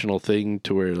vibrational thing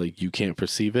to where like you can't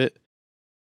perceive it,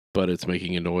 but it's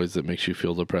making a noise that makes you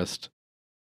feel depressed.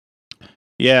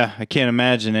 Yeah, I can't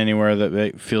imagine anywhere that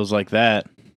it feels like that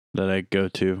I go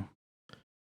to.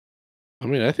 I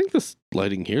mean, I think this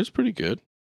lighting here is pretty good.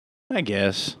 I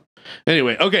guess.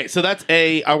 Anyway, okay, so that's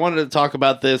A. I wanted to talk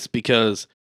about this because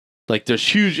like there's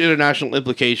huge international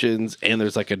implications, and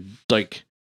there's like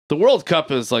the World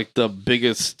Cup is like the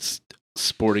biggest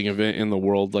sporting event in the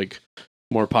world, like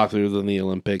more popular than the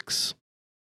Olympics.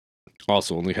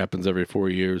 Also only happens every 4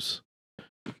 years.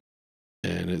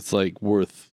 And it's like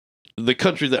worth the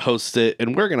country that hosts it,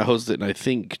 and we're going to host it in I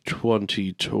think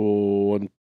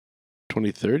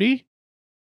 2030?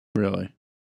 Really?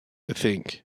 I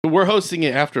think. We're hosting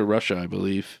it after Russia, I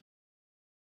believe.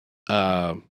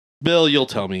 Bill, you'll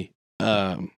tell me.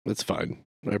 It's fine.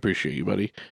 I appreciate you,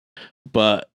 buddy.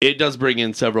 But it does bring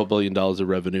in several $1 billion of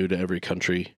revenue to every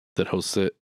country that hosts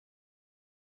it.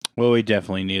 Well, we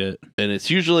definitely need it. And it's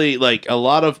usually like a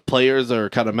lot of players are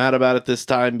kind of mad about it this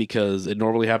time because it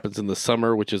normally happens in the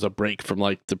summer, which is a break from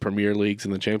like the Premier Leagues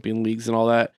and the Champion Leagues and all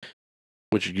that,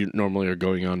 which you normally are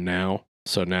going on now.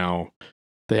 So now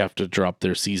they have to drop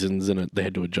their seasons and they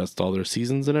had to adjust all their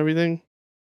seasons and everything.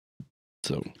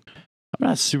 So I'm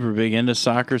not super big into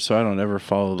soccer, so I don't ever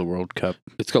follow the World Cup.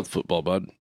 it's called football, bud.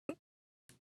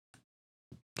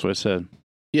 That's what I said.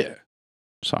 Yeah.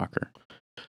 Soccer.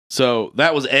 So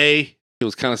that was A. It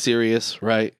was kind of serious,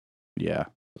 right? Yeah.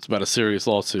 It's about a serious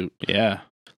lawsuit. Yeah.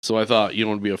 So I thought, you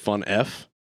want to be a fun F?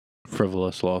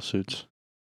 Frivolous lawsuits.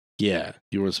 Yeah.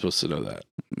 You weren't supposed to know that.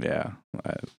 Yeah.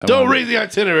 Don't read the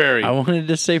itinerary. I wanted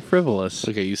to say frivolous.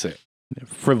 Okay, you say it.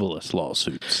 Frivolous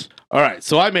lawsuits. All right.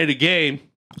 So I made a game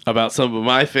about some of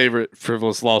my favorite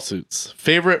frivolous lawsuits.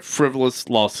 Favorite frivolous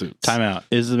lawsuits. Time out.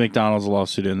 Is the McDonald's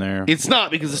lawsuit in there? It's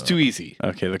not because it's too easy.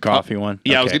 Okay, the coffee one?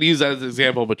 Yeah, okay. I was going to use that as an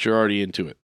example, but you're already into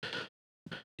it.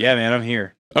 Yeah, man, I'm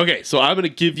here. Okay, so I'm going to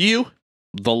give you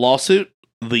the lawsuit,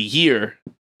 the year,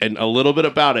 and a little bit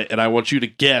about it, and I want you to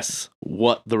guess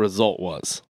what the result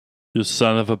was. You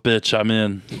son of a bitch, I'm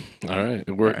in. All right,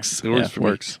 it works. It works for me.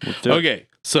 Works. Let's do it. Okay,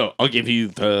 so I'll give you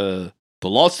the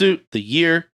lawsuit, the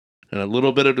year, and a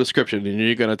little bit of description, and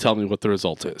you're going to tell me what the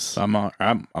result is.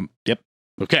 Yep.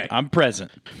 Okay. I'm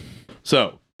present.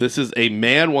 So, this is a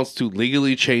man wants to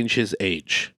legally change his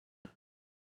age.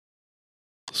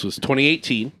 This was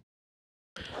 2018.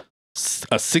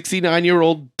 A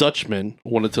 69-year-old Dutchman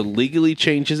wanted to legally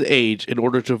change his age in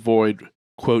order to avoid,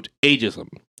 quote, ageism.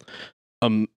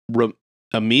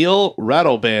 Emil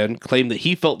Radovan claimed that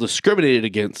he felt discriminated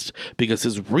against because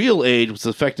his real age was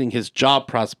affecting his job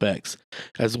prospects,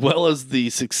 as well as the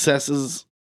chances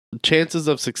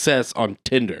of success on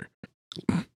Tinder.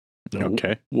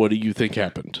 Okay. What do you think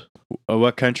happened?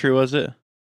 What country was it?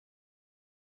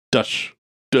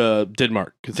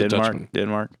 Denmark. It's a Dutchman.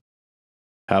 Denmark.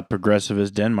 How progressive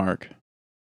is Denmark?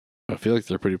 I feel like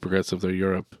they're pretty progressive. They're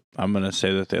Europe. I'm going to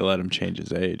say that they let him change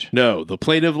his age. No, the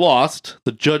plaintiff lost.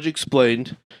 The judge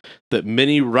explained that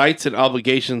many rights and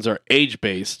obligations are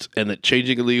age-based and that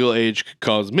changing a legal age could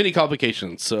cause many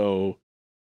complications. So,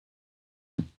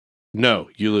 no,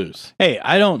 you lose. Hey,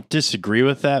 I don't disagree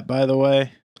with that, by the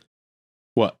way.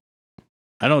 What?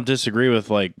 I don't disagree with,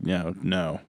 like,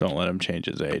 no, don't let him change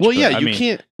his age. Well, But, yeah, you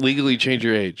can't legally change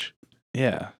your age.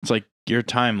 Yeah, it's like you're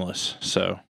timeless,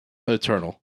 so.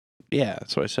 Eternal. Yeah,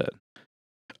 that's what I said.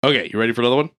 Okay, you ready for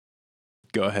another one?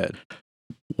 Go ahead.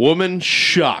 Woman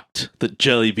shocked that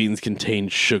jelly beans contain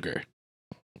sugar.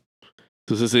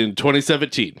 This is in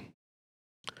 2017.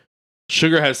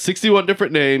 Sugar has 61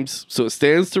 different names, so it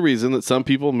stands to reason that some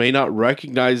people may not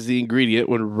recognize the ingredient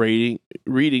when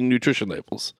reading nutrition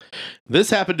labels. This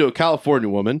happened to a California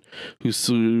woman who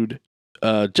sued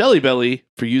Jelly Belly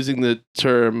for using the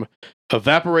term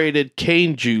evaporated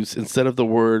cane juice instead of the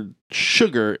word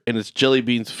sugar in its jelly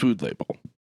beans food label.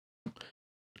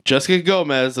 Jessica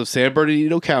Gomez of San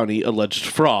Bernardino County alleged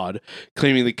fraud,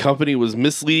 claiming the company was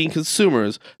misleading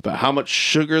consumers about how much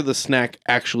sugar the snack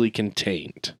actually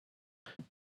contained.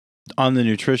 On the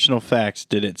nutritional facts,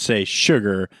 did it say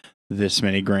sugar this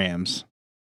many grams?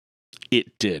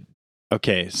 It did.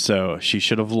 Okay, so she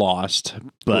should have lost,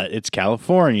 but it's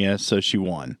California, so she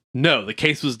won. No, the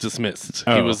case was dismissed.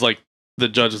 Oh. He was like, the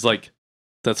judge was like,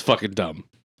 that's fucking dumb.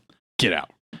 Get out.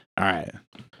 All right.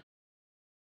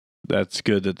 That's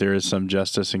good that there is some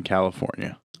justice in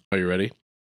California. Are you ready?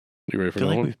 You ready I for feel another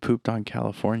like one? we've pooped on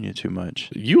California too much.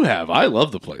 You have. I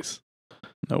love the place.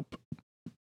 Nope.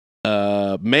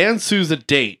 Man sues a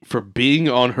date for being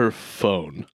on her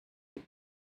phone.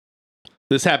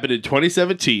 This happened in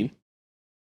 2017.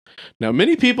 Now,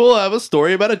 many people have a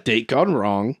story about a date gone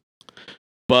wrong,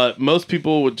 but most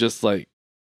people would just like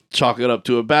chalk it up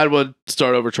to a bad one,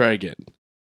 start over, try again.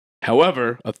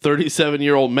 However, a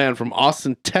 37-year-old man from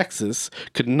Austin, Texas,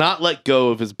 could not let go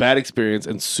of his bad experience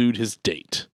and sued his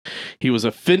date. He was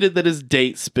offended that his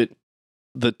date spent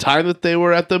the time that they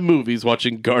were at the movies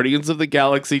watching Guardians of the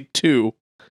Galaxy 2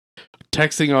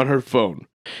 texting on her phone.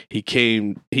 He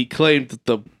claimed that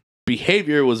the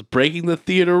behavior was breaking the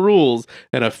theater rules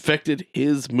and affected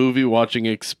his movie watching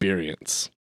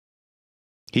experience.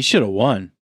 He should have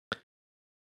won.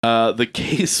 The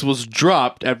case was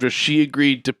dropped after she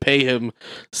agreed to pay him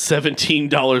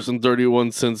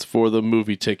 $17.31 for the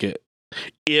movie ticket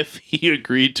if he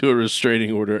agreed to a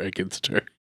restraining order against her.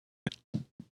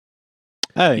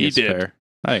 I think He it's did. fair.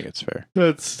 I think it's fair.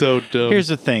 That's so dumb. Here's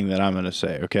the thing that I'm going to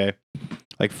say, okay?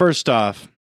 Like, first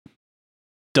off,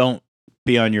 don't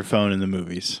be on your phone in the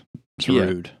movies. It's Yeah.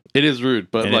 rude. It is rude,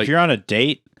 but And like if you're on a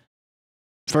date,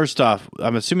 first off,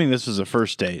 I'm assuming this was a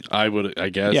first date. I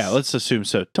guess. Yeah, let's assume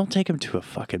so. Don't take him to a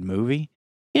fucking movie.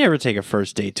 You never take a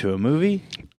first date to a movie.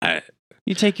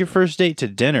 You take your first date to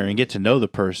dinner and get to know the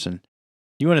person.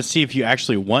 You want to see if you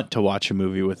actually want to watch a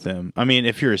movie with them. I mean,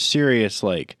 if you're a serious,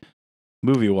 like,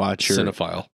 movie watcher.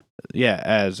 Cinephile. Yeah,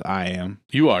 as I am.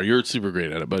 You are. You're super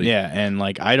great at it, buddy. Yeah, and,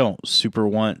 like, I don't super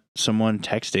want someone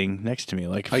texting next to me.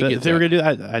 Like, I if get they were that. going to do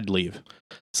that, I'd leave.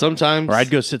 Sometimes Or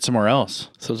I'd go sit somewhere else.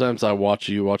 Sometimes I watch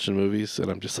you watching movies and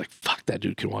I'm just like, fuck, that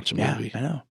dude can watch a movie. Yeah, I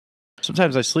know.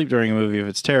 Sometimes I sleep during a movie if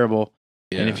it's terrible.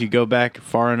 Yeah. And if you go back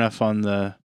far enough on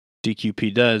the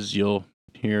DQP does, you'll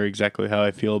hear exactly how I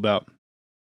feel about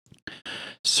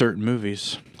certain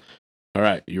movies. All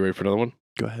right, you ready for another one?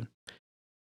 Go ahead.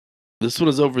 This one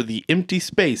is over the empty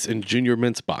space in Junior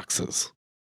Mints boxes.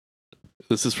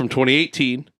 This is from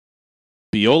 2018.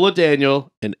 Viola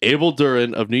Daniel and Abel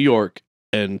Duran of New York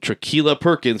and Traquila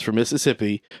Perkins from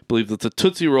Mississippi believe that the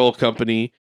Tootsie Roll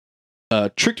Company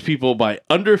tricked people by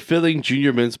underfilling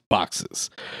Junior Mints boxes.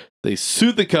 They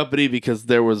sued the company because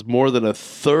there was more than a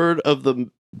third of the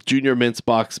Junior Mints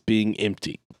box being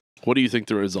empty. What do you think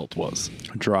the result was?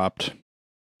 Dropped.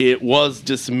 It was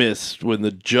dismissed when the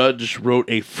judge wrote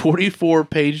a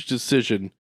 44-page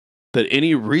decision that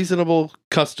any reasonable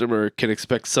customer can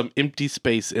expect some empty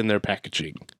space in their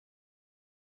packaging.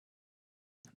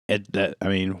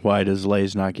 Why does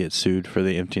Lay's not get sued for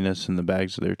the emptiness in the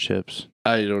bags of their chips?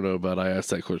 I don't know, but I ask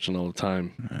that question all the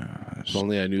time. If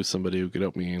only I knew somebody who could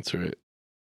help me answer it.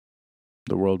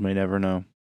 The world may never know.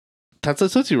 That's a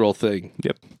Tootsie Roll thing.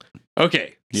 Yep.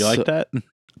 Okay. You like that?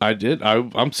 I did.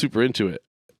 I'm super into it.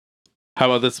 How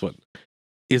about this one?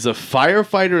 Is a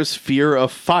firefighter's fear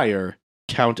of fire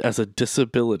count as a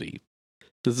disability?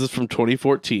 This is from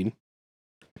 2014.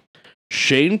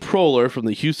 Shane Proler from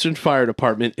the Houston Fire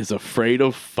Department is afraid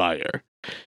of fire.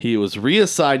 He was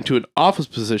reassigned to an office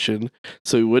position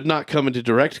so he would not come into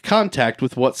direct contact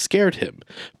with what scared him,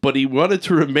 but he wanted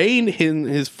to remain in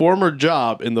his former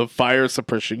job in the fire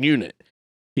suppression unit.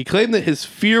 He claimed that his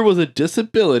fear was a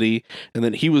disability and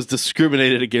that he was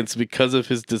discriminated against because of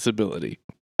his disability.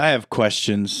 I have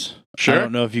questions. Sure. I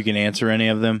don't know if you can answer any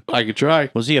of them. I could try.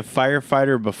 Was he a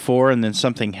firefighter before and then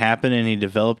something happened and he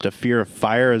developed a fear of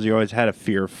fire, or has he always had a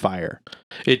fear of fire?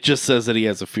 It just says that he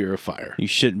has a fear of fire. You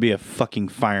shouldn't be a fucking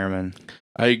fireman.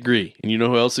 I agree. And you know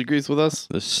who else agrees with us?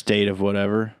 The state of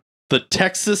whatever. The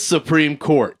Texas Supreme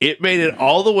Court. It made it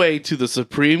all the way to the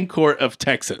Supreme Court of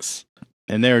Texas.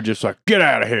 And they were just like, get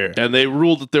out of here. And they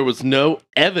ruled that there was no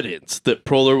evidence that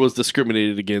Proler was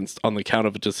discriminated against on the count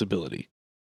of a disability.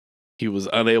 He was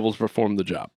unable to perform the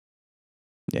job.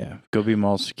 Yeah, go be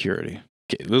mall security.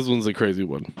 Okay, this one's a crazy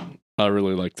one. I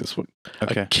really like this one.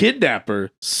 Okay. A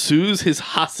kidnapper sues his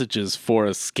hostages for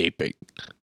escaping.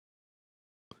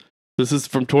 This is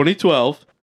from 2012.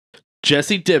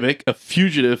 Jesse Dimmick, a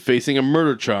fugitive facing a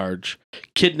murder charge,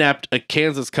 kidnapped a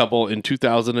Kansas couple in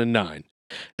 2009.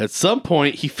 At some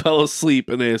point, he fell asleep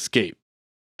and they escaped.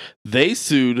 They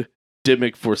sued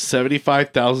Dimmick for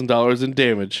 $75,000 in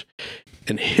damage,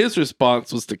 and his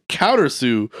response was to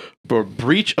countersue for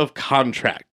breach of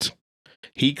contract.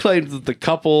 He claimed that the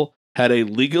couple had a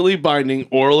legally binding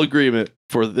oral agreement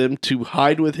for them to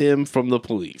hide with him from the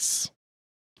police.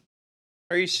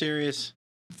 Are you serious?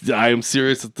 I am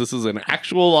serious that this is an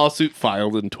actual lawsuit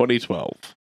filed in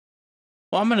 2012.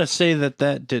 Well, I'm going to say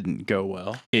that didn't go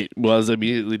well. It was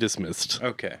immediately dismissed.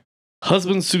 Okay.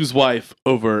 Husband sues wife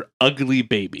over ugly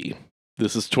baby.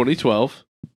 This is 2012.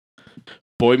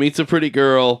 Boy meets a pretty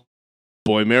girl.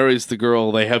 Boy marries the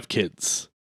girl. They have kids.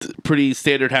 Pretty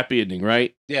standard happy ending,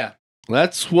 right? Yeah.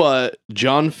 That's what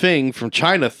John Feng from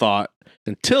China thought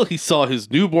until he saw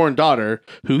his newborn daughter,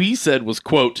 who he said was,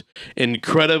 quote,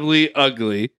 incredibly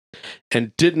ugly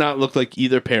and did not look like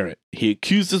either parent. He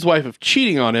accused his wife of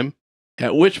cheating on him,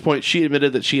 at which point she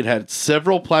admitted that she had had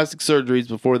several plastic surgeries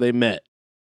before they met.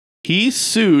 He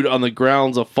sued on the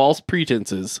grounds of false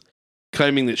pretenses,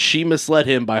 claiming that she misled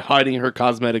him by hiding her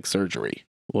cosmetic surgery.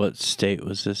 What state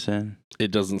was this in?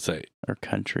 It doesn't say. Or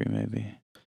country, maybe.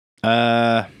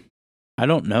 I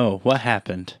don't know. What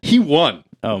happened? He won.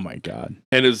 Oh my God.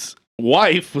 And his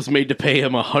wife was made to pay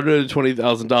him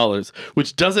 $120,000,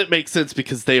 which doesn't make sense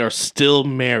because they are still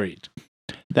married.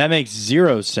 That makes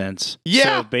zero sense.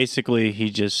 Yeah. So basically, he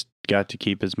just got to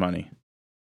keep his money.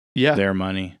 Yeah. Their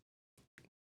money.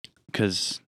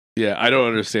 Because Yeah, I don't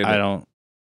understand I it. don't.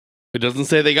 It doesn't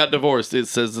say they got divorced. It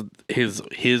says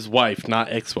his wife,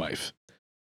 not ex-wife.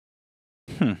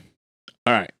 Hmm.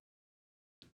 All right.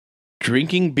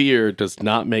 Drinking beer does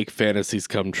not make fantasies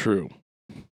come true.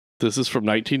 This is from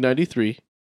 1993.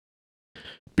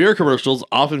 Beer commercials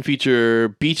often feature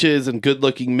beaches and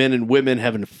good-looking men and women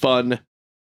having fun.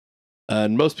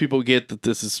 And most people get that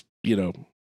this is,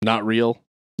 not real.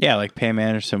 Yeah, like Pam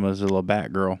Anderson was a little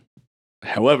Batgirl.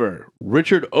 However,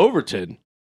 Richard Overton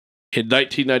in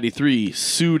 1993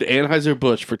 sued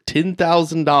Anheuser-Busch for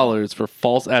 $10,000 for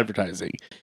false advertising.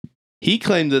 He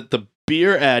claimed that the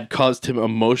beer ad caused him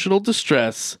emotional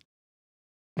distress,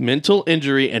 mental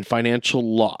injury, and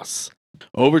financial loss.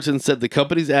 Overton said the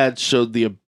company's ads showed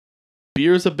the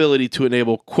beer's ability to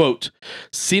enable, quote,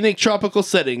 scenic tropical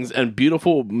settings and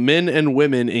beautiful men and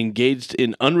women engaged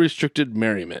in unrestricted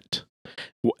merriment.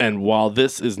 And while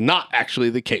this is not actually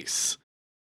the case,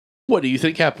 what do you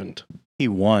think happened? He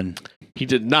won. He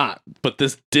did not, but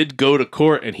this did go to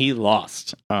court and he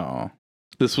lost. Oh.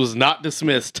 This was not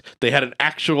dismissed. They had an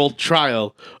actual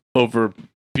trial over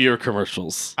beer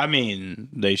commercials. I mean,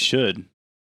 they should.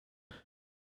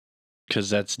 Because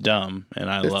that's dumb,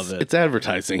 and I love it. It's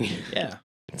advertising. Yeah.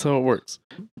 That's how it works.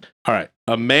 All right.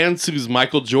 A man sues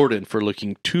Michael Jordan for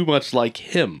looking too much like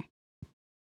him.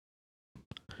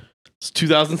 It's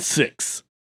 2006,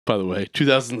 by the way.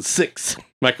 2006,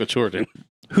 Michael Jordan.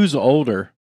 Who's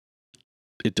older?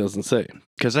 It doesn't say.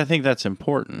 Because I think that's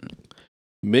important.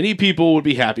 Many people would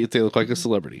be happy if they look like a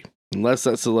celebrity, unless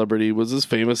that celebrity was as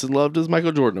famous and loved as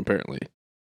Michael Jordan, apparently.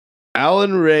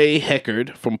 Alan Ray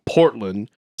Heckard from Portland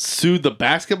sued the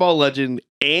basketball legend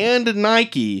and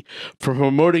Nike for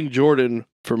promoting Jordan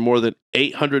for more than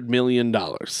 $800 million.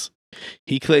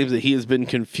 He claims that he has been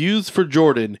confused for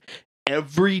Jordan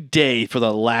every day for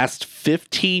the last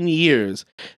 15 years,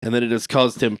 and that it has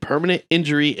caused him permanent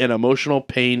injury and emotional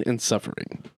pain and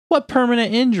suffering. What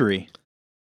permanent injury?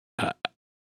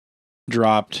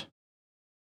 Dropped.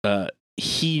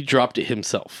 He dropped it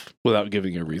himself without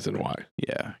giving a reason why.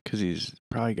 Yeah, because he's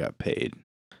probably got paid.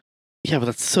 Yeah, but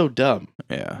that's so dumb.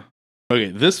 Yeah.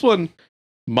 Okay, this one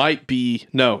might be...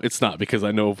 No, it's not, because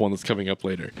I know of one that's coming up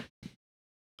later.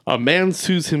 A man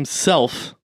sues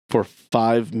himself for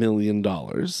 $5 million.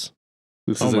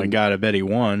 Oh my God, I bet he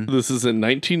won. This is in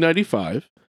 1995.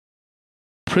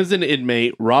 Prison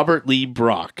inmate Robert Lee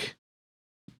Brock,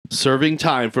 serving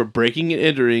time for breaking and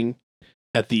entering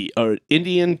at the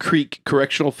Indian Creek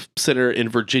Correctional Center in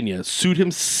Virginia, sued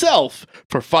himself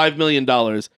for $5 million,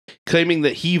 claiming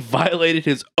that he violated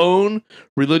his own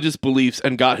religious beliefs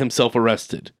and got himself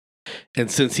arrested.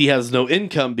 And since he has no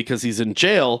income because he's in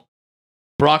jail,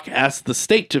 Brock asked the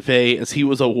state to pay as he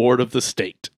was a ward of the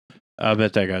state. I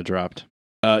bet that got dropped.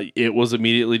 It was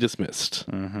immediately dismissed.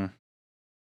 Mm-hmm.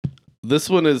 This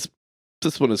one is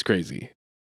crazy.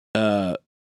 A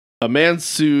man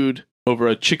sued over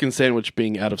a chicken sandwich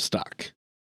being out of stock.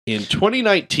 In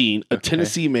 2019, a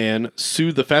Tennessee man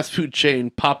sued the fast food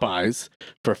chain Popeyes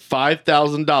for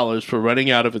 $5,000 for running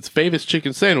out of its famous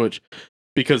chicken sandwich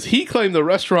because he claimed the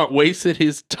restaurant wasted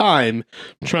his time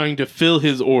trying to fill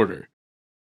his order.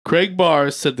 Craig Barr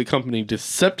said the company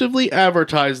deceptively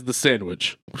advertised the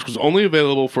sandwich, which was only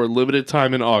available for a limited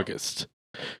time in August.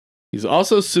 He's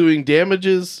also suing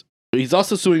damages He's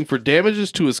also suing for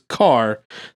damages to his car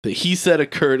that he said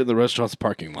occurred in the restaurant's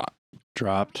parking lot.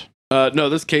 Dropped. No,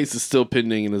 this case is still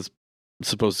pending and is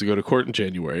supposed to go to court in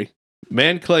January.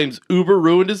 Man claims Uber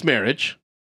ruined his marriage.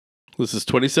 This is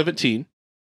 2017.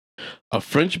 A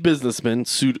French businessman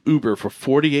sued Uber for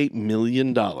 $48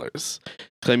 million,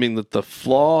 claiming that a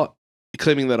flaw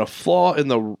in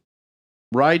the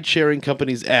ride-sharing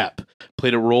company's app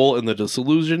played a role in the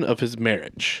dissolution of his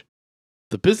marriage.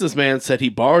 The businessman said he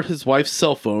borrowed his wife's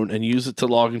cell phone and used it to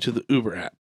log into the Uber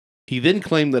app. He then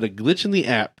claimed that a glitch in the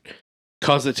app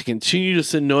caused it to continue to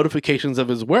send notifications of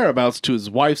his whereabouts to his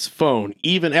wife's phone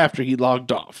even after he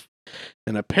logged off.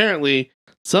 And apparently,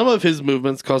 some of his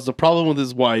movements caused a problem with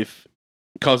his wife,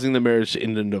 causing the marriage to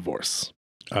end in divorce.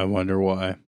 I wonder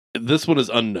why. This one is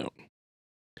unknown.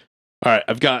 All right,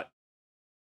 I've got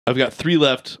 3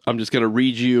 left. I'm just going to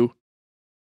read you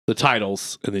the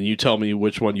titles, and then you tell me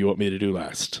which one you want me to do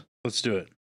last. Let's do it.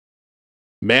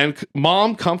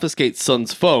 Mom confiscates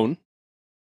son's phone.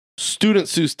 Student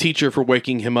sues teacher for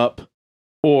waking him up.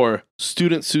 Or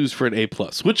student sues for an A+.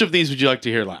 Which of these would you like to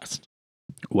hear last?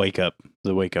 Wake up.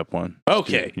 The wake up one.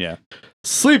 Okay. Yeah.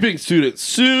 Sleeping student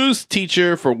sues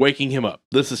teacher for waking him up.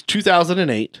 This is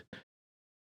 2008.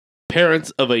 Parents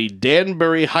of a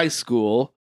Danbury High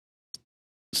School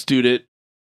student,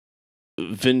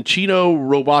 Vincino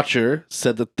Robacher,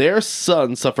 said that their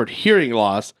son suffered hearing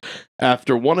loss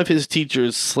after one of his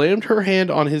teachers slammed her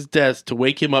hand on his desk to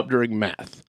wake him up during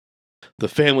math. The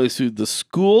family sued the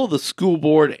school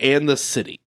board, and the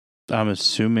city. I'm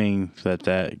assuming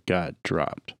that got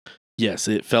dropped. Yes,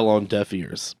 it fell on deaf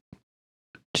ears.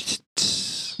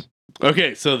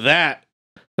 Okay, so that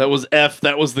was F.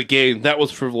 That was the game. That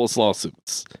was frivolous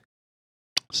lawsuits.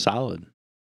 Solid.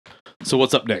 So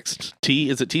what's up next? T?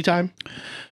 Is it tea time?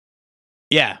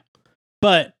 Yeah.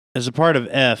 But as a part of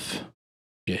F,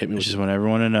 Yeah, hit me I with just want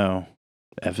everyone to know,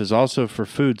 F is also for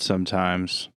food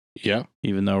sometimes. Yeah.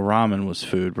 Even though ramen was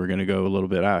food, we're going to go a little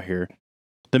bit out here.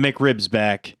 The McRib's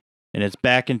back, and it's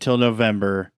back until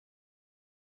November.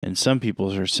 And some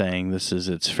people are saying this is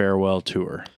its farewell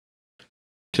tour.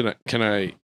 Can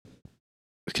I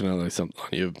lay something on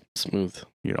you, Smooth?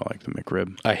 You don't like the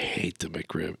McRib? I hate the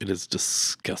McRib. It is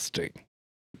disgusting.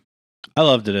 I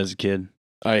loved it as a kid.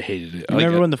 I hated it.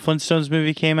 Remember when the Flintstones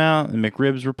movie came out and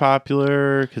McRibs were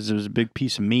popular because it was a big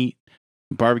piece of meat,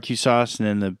 barbecue sauce, and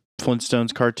then the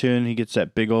Flintstones cartoon, he gets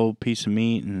that big old piece of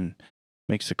meat and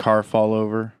makes the car fall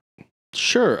over.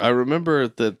 Sure, I remember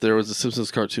that there was a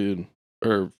Simpsons cartoon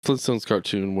or Flintstones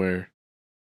cartoon where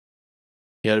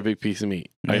he had a big piece of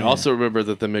meat. I Yeah. also remember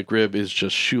that the McRib is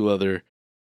just shoe leather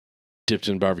dipped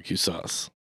in barbecue sauce.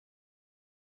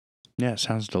 Yeah, it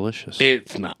sounds delicious.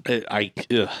 It's not. I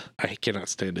cannot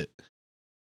stand it.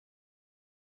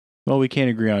 Well, we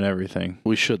can't agree on everything,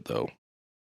 We should though.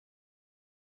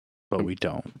 but we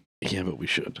don't. Yeah, but we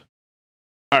should.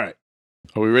 All right.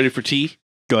 Are we ready for tea?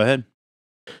 Go ahead.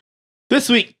 This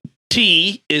week,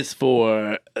 tea is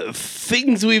for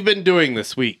things we've been doing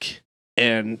this week.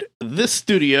 And this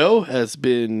studio has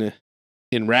been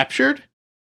enraptured.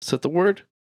 Is that the word?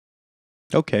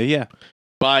 Okay, yeah.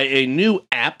 By a new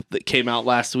app that came out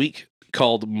last week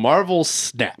called Marvel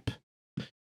Snap.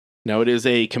 Now, it is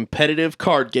a competitive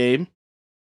card game.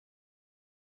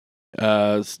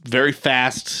 It's very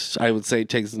fast. I would say it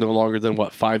takes no longer than,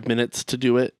 5 minutes to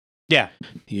do it? Yeah.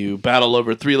 You battle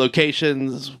over 3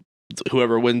 locations.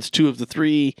 Whoever wins 2 of the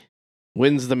 3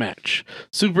 wins the match.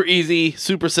 Super easy,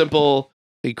 super simple,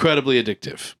 incredibly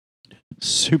addictive.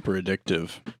 Super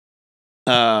addictive.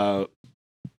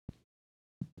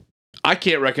 I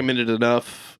can't recommend it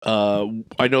enough.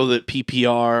 I know that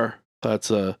PPR,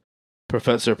 that's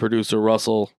Professor Producer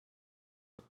Russell,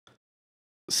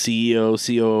 CEO,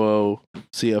 COO,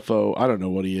 CFO. I don't know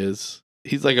what he is.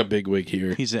 He's like a bigwig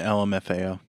here. He's an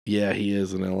LMFAO. Yeah, he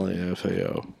is an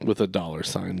LAFAO with a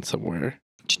 $ somewhere.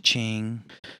 Cha-ching.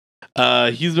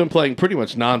 He's been playing pretty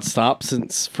much nonstop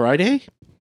since Friday.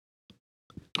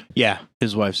 Yeah,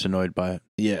 his wife's annoyed by it.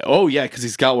 Yeah. Oh, yeah, because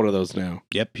he's got one of those now.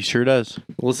 Yep, he sure does.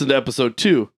 Listen to episode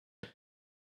 2.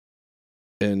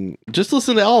 And just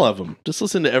listen to all of them. Just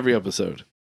listen to every episode.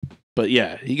 But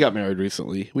yeah, he got married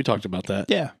recently. We talked about that.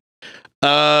 Yeah.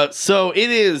 So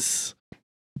it's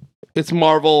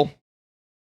Marvel.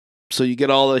 So you get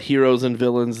all the heroes and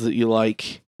villains that you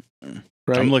like.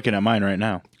 Right? I'm looking at mine right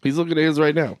now. He's looking at his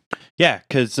right now. Yeah,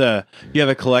 because you have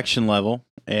a collection level,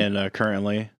 and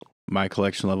currently my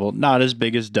collection level, not as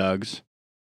big as Doug's.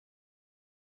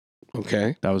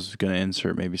 Okay. I was going to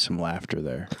insert maybe some laughter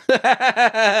there.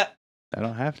 I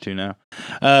don't have to now.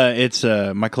 It's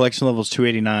my collection level is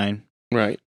 289.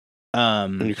 Right.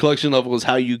 And your collection level is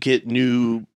how you get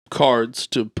new cards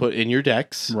to put in your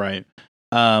decks, Right.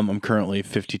 I'm currently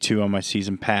 52 on my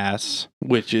season pass.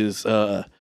 which is the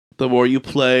more you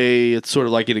play, it's sort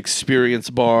of like an experience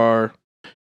bar.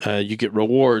 You get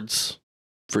rewards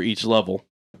for each level.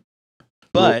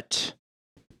 But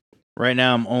right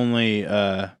now I'm only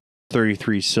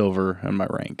 33 silver on my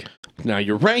rank. Now,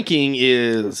 your ranking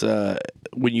is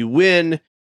when you win,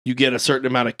 you get a certain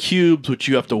amount of cubes, which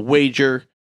you have to wager.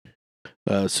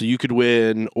 So you could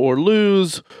win or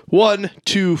lose 1,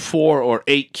 2, 4, or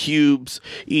 8 cubes.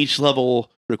 Each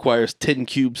level requires 10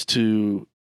 cubes to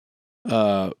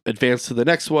advance to the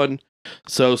next one.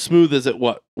 So Smooth is at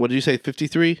what? What did you say,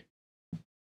 53?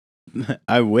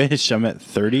 I wish I'm at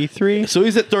 33. So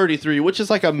he's at 33, which is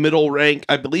like a middle rank.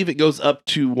 I believe it goes up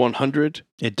to 100.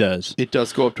 It does. It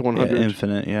does go up to 100. Yeah,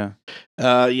 infinite, yeah.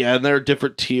 Yeah, and there are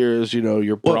different tiers, you know,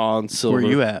 your bronze, silver. Where are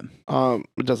you at?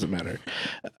 It doesn't matter.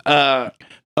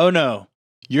 Oh no.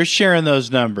 You're sharing those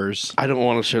numbers. I don't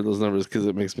want to share those numbers because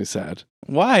it makes me sad.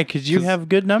 Why? Because you 'Cause have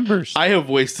good numbers. I have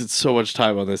wasted so much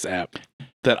time on this app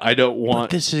that I don't But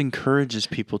want. this encourages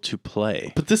people to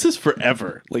play. But this is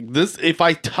forever. Like this, if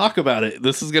I talk about it,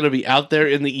 this is going to be out there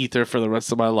in the ether for the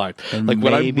rest of my life. And Like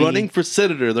when I'm running for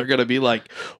senator, they're going to be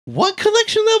like, "What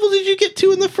collection level did you get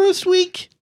to in the first week?"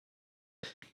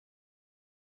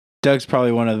 Doug's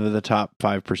probably one of the top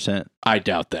 5%, I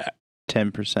doubt that.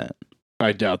 10%.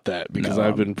 I doubt that because No,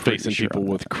 I've been I'm pretty facing sure people on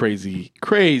with that.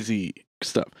 crazy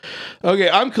stuff. Okay,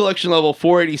 I'm collection level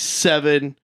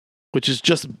 487, which is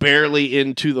just barely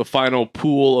into the final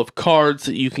pool of cards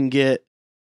that you can get.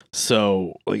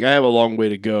 So, like, I have a long way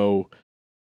to go.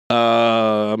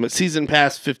 I'm at season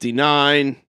pass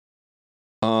 59.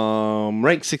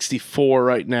 Rank 64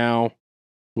 right now,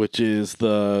 which is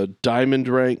the diamond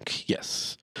rank.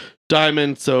 Yes.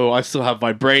 Diamond, so I still have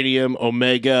Vibranium,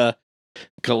 Omega,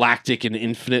 Galactic, and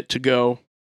Infinite to go.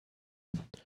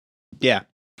 Yeah.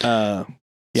 Yeah.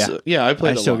 Yeah. So, yeah, I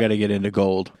played I still got to get into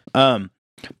gold.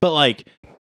 But like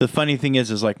the funny thing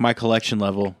is like my collection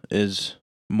level is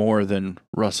more than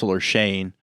Russell or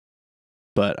Shane,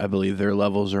 but I believe their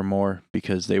levels are more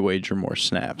because they wager more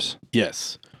snaps.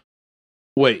 Yes.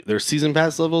 Wait, their season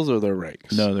pass levels or their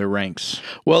ranks? No, their ranks.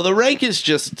 Well, the rank is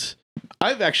just.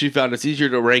 I've actually found it's easier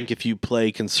to rank if you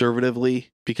play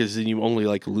conservatively because then you only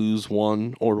like lose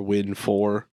 1 or win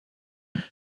 4.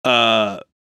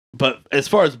 But as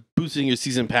far as boosting your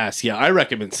season pass, yeah, I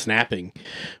recommend snapping,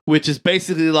 which is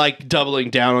basically like doubling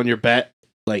down on your bet.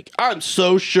 Like, I'm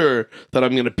so sure that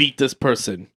I'm going to beat this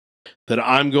person that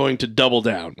I'm going to double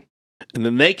down. And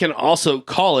then they can also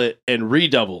call it and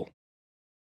redouble,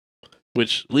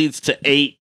 which leads to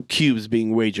 8 cubes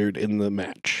being wagered in the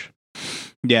match.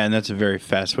 Yeah, and that's a very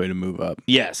fast way to move up.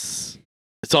 Yes.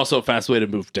 It's also a fast way to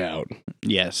move down.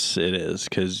 Yes, it is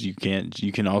because you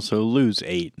can also lose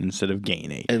 8 instead of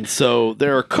gain 8. And so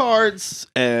there are cards,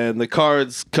 and the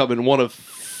cards come in one of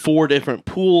 4 different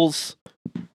pools.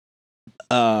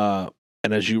 And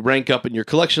as you rank up in your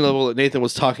collection level that Nathan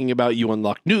was talking about, you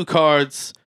unlock new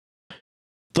cards.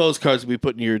 Those cards will be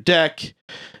put in your deck.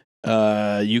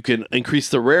 You can increase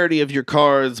the rarity of your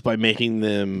cards by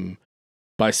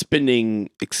spending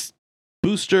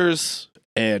boosters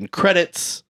and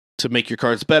credits to make your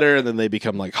cards better, and then they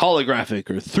become like holographic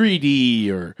or 3D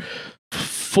or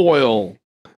foil.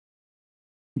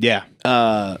 Yeah.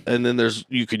 And then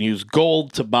you can use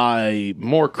gold to buy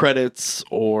more credits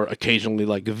or occasionally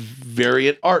like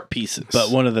variant art pieces. But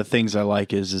one of the things I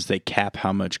like is they cap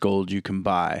how much gold you can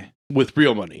buy. With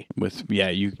real money.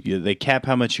 They cap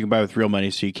how much you can buy with real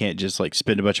money, so you can't just like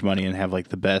spend a bunch of money and have like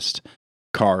the best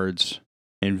cards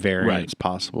and variants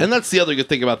possible. And that's the other good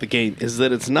thing about the game is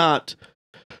that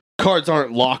cards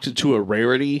aren't locked into a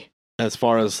rarity as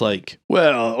far as like,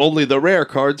 well, only the rare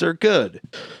cards are good.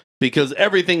 Because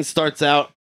everything starts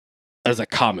out as a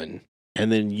common.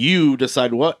 And then you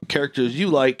decide what characters you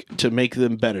like to make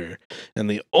them better. And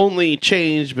the only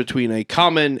change between a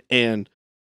common and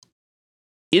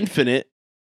infinite,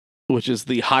 which is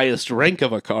the highest rank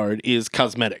of a card, is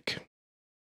cosmetic.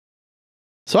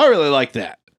 So I really like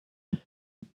that.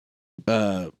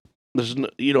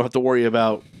 You don't have to worry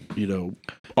about,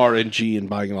 RNG and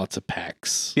buying lots of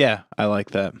packs. Yeah, I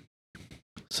like that.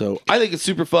 So I think it's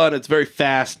super fun. It's very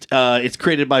fast. It's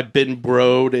created by Ben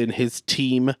Brode and his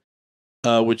team,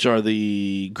 which are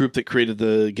the group that created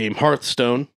the game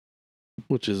Hearthstone,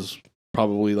 which is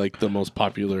probably like the most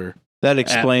popular. That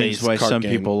explains app-based why card some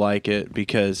game. people like it,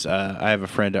 because I have a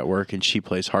friend at work and she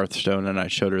plays Hearthstone, and I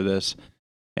showed her this,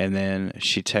 and then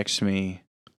she texted me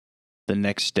the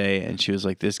next day and she was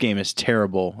like, "This game is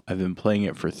terrible. I've been playing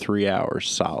it for 3 hours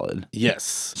solid."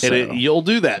 Yes, So- and you'll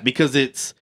do that because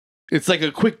it's like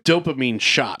a quick dopamine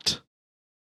shot.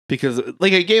 because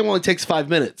like a game only takes 5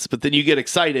 minutes, but then you get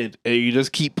excited and you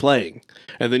just keep playing,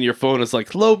 and then your phone is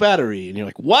like low battery, and you're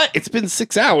like, "What? It's been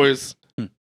 6 hours."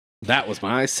 That was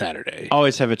my Saturday.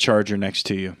 Always have a charger next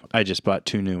to you. I just bought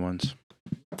 2 new ones.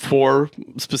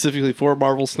 Specifically for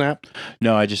Marvel Snap.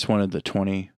 No, I just wanted the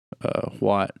 20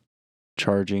 watt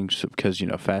charging because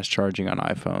fast charging on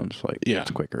iPhones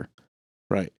it's quicker.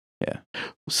 Right. Yeah.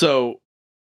 So,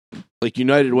 like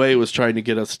United Way was trying to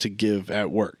get us to give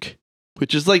at work,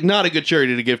 which is like not a good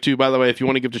charity to give to. By the way, if you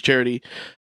want to give to charity,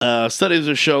 studies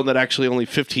have shown that actually only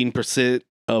 15%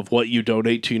 of what you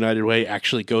donate to United Way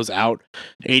actually goes out.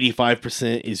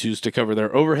 85% is used to cover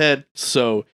their overhead.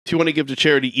 So if you want to give to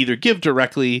charity, either give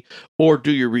directly or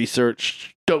do your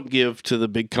research. Don't give to the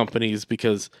big companies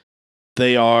because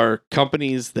they are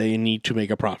companies. They need to make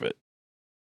a profit.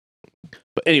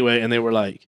 But anyway, and they were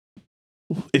like,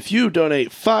 if you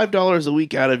donate $5 a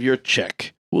week out of your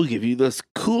check, we'll give you this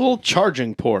cool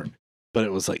charging port. But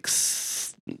it was like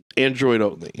Android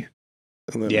only.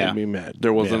 And that made me mad.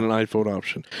 There wasn't an iPhone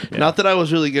option. Yeah. Not that I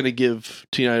was really going to give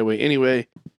to United Way anyway.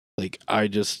 Like, I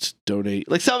just donate.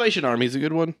 Like, Salvation Army is a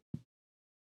good one.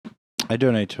 I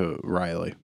donate to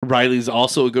Riley. Riley's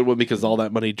also a good one because all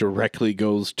that money directly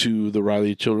goes to the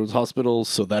Riley Children's Hospital.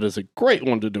 So that is a great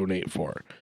one to donate for.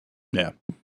 Yeah.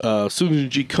 Susan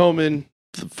G. Komen,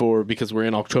 because we're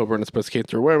in October and it's Breast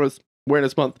Cancer Awareness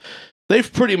Month.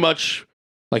 They've pretty much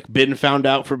been found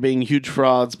out for being huge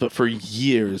frauds, but for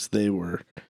years they were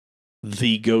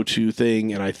the go-to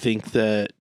thing, and I think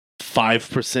that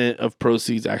 5% of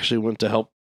proceeds actually went to help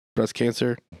breast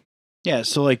cancer. Yeah,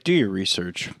 so do your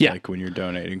research when you're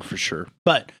donating for sure.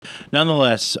 But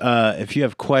nonetheless, if you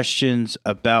have questions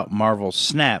about Marvel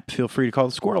Snap, feel free to call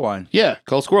the Squirrel Line. Yeah,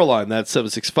 call Squirrel Line. That's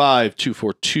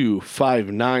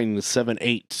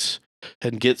 765-242-5978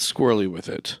 and get squirrely with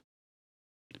it.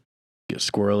 Get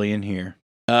squirrely in here.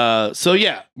 So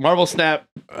yeah, Marvel Snap.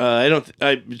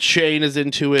 Shane is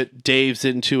into it. Dave's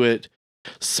into it.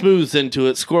 Smooth's into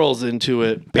it. Squirrel's into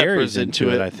it. Barry's into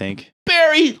it. I think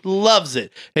Barry loves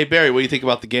it. Hey Barry, what do you think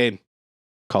about the game?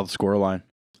 Call the Squirrel Line.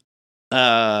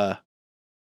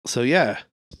 So yeah,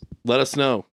 let us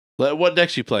know. What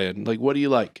decks you playing? What do you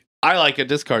like? I like a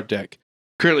discard deck.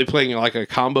 Currently playing a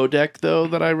combo deck though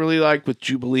that I really like with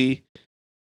Jubilee.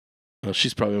 Oh,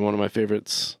 she's probably one of my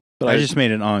favorites. But I just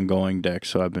made an ongoing deck,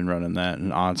 so I've been running that,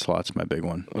 and Onslaught's my big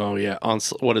one. Oh, yeah.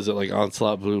 What is it,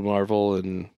 Onslaught, Blue Marvel,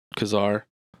 and Khazar?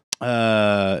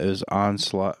 It was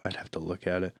Onslaught. I'd have to look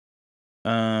at it.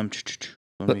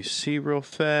 Let me see real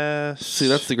fast. See,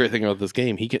 that's the great thing about this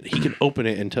game. He can open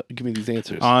it and give me these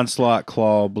answers. Onslaught,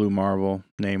 Claw, Blue Marvel,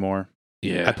 Namor.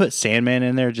 Yeah. I put Sandman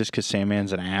in there just because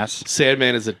Sandman's an ass.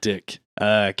 Sandman is a dick.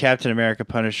 Captain America,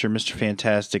 Punisher, Mr.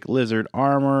 Fantastic, Lizard,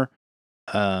 Armor,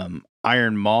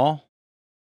 Iron Maw.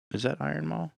 Is that Iron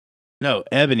Maw? No,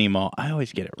 Ebony Maw. I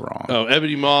always get it wrong. Oh,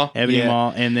 Ebony Maw. Ebony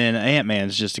Maw. And then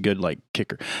Ant-Man's just a good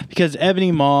kicker. Because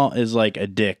Ebony Maw is a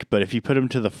dick, but if you put him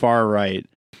to the far right,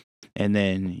 and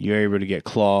then you're able to get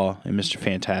Claw and Mr.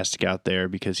 Fantastic out there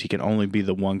because he can only be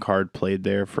the one card played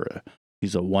there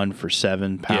he's a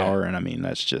 1-for-7 power, and I mean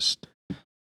that's just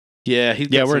we're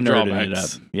nerding it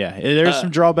up. Yeah, there's some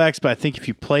drawbacks, but I think if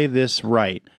you play this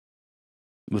right,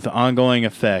 with the ongoing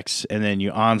effects, and then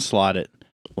you onslaught it,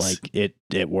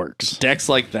 it works. Decks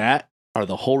like that are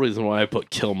the whole reason why I put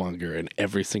Killmonger in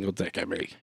every single deck I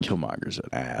make. Killmonger's an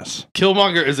ass.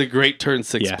 Killmonger is a great turn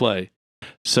 6 play.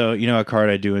 So, you know a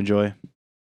card I do enjoy?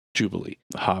 Jubilee.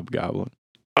 Hobgoblin.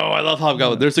 Oh, I love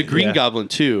Hobgoblin. There's a Green Goblin,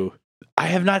 too. I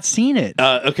have not seen it.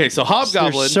 Okay, so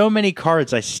Hobgoblin... There's so many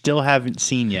cards I still haven't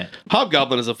seen yet.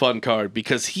 Hobgoblin is a fun card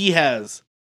because he has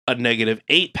a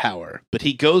 -8 power, but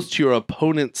he goes to your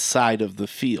opponent's side of the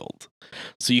field.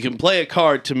 So you can play a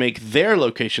card to make their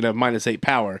location have -8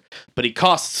 power, but he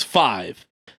costs 5.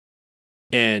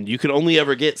 And you can only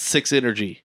ever get 6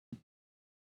 energy.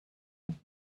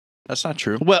 That's not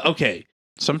true. Well, okay.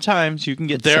 Sometimes you can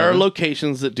get There are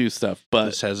locations that do stuff, but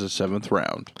this has a 7th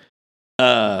round.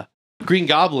 Green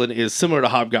Goblin is similar to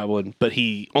Hobgoblin, but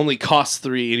he only costs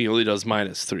 3 and he only does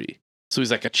 -3. So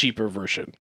he's a cheaper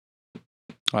version.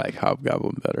 I like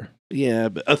Hobgoblin better. Yeah,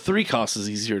 but a 3 cost is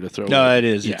easier to throw. No, it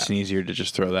is. Yeah. It's easier to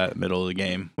just throw that in the middle of the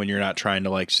game when you're not trying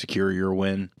to secure your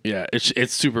win. Yeah,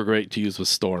 it's super great to use with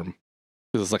Storm.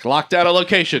 Because it's locked out a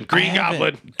location. Green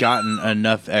Goblin. Gotten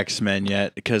enough X-Men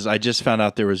yet because I just found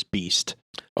out there was Beast.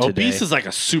 Oh, today, Beast is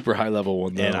a super high level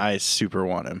one though. And I super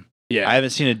want him. Yeah. I haven't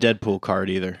seen a Deadpool card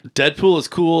either. Deadpool is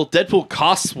cool. Deadpool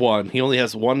costs 1. He only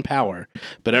has 1 power.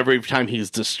 But every time he's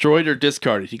destroyed or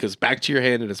discarded, he goes back to your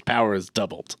hand and his power is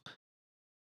doubled.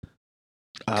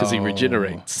 Because he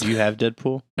regenerates. Do you have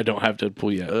Deadpool? I don't have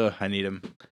Deadpool yet. Ugh, I need him.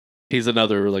 He's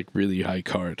another like really high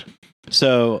card.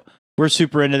 So we're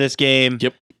super into this game.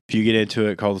 Yep. If you get into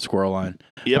it, call the squirrel line.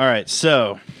 Yep. All right.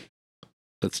 So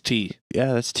That's T.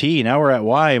 yeah, that's T. Now we're at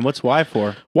Y. And what's Y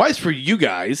for? Y's for you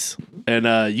guys,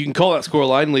 and you can call that squirrel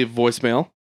line, leave a voicemail,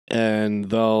 and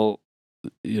they'll,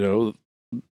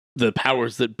 the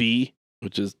powers that be,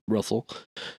 which is Russell,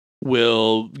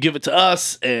 will give it to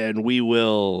us, and we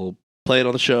will play it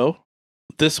on the show.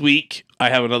 This week, I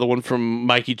have another one from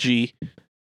Mikey G,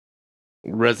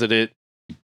 resident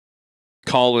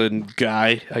call-in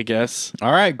guy, I guess.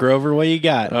 All right, Grover, what you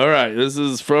got? All right, this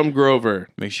is from Grover.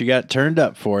 Make sure you got turned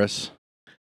up for us,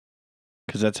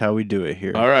 because that's how we do it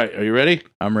here. All right, are you ready?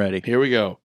 I'm ready. Here we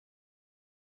go.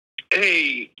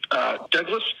 Hey,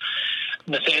 Douglas,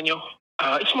 Nathaniel,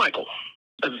 it's Michael.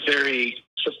 A very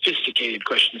sophisticated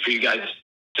question for you guys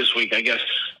this week, I guess.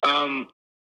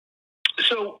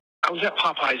 So I was at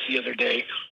Popeyes the other day,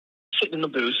 sitting in the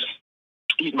booth,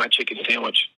 eating my chicken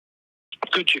sandwich.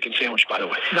 Good chicken sandwich, by the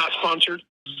way. Not sponsored.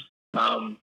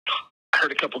 I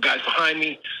heard a couple guys behind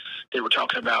me. They were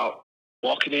talking about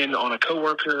walking in on a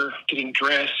coworker, getting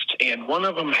dressed, and one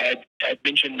of them had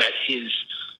mentioned that his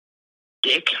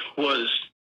dick was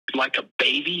like a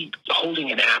baby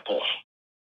holding an apple.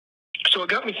 So it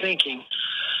got me thinking,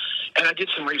 and I did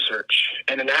some research,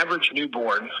 and an average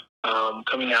newborn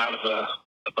coming out of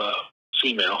a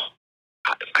female,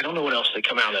 I don't know what else they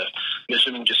come out of, I'm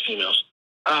assuming just females,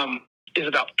 is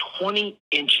about 20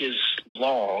 inches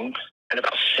long and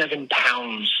about 7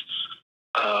 pounds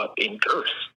in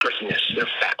girthiness. They're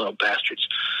fat little bastards.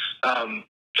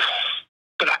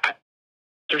 But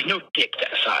there's no dick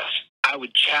that size. I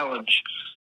would challenge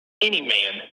any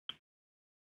man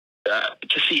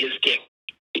to see his dick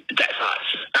that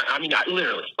size. I mean,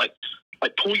 literally, like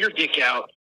pull your dick out,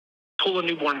 pull a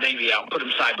newborn baby out, and put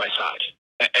them side by side,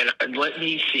 and let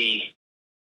me see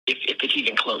if it's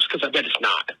even close, because I bet it's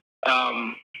not.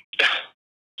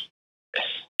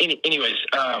 Anyways,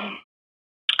 I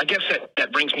guess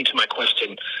that brings me to my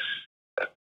question.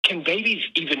 Can babies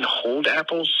even hold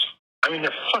apples? I mean,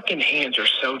 their fucking hands are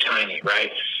so tiny,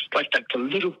 right? Like the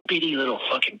little bitty little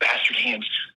fucking bastard hands.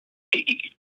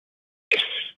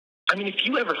 I mean, if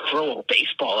you ever throw a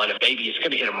baseball at a baby, it's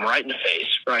going to hit them right in the face,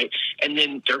 right? And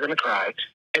then they're going to cry.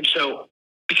 And so,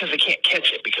 because they can't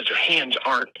catch it, because their hands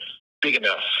aren't big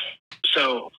enough.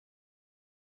 So,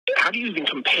 how do you even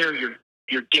compare your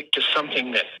dick to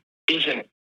something that isn't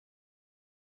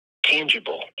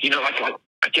tangible? Like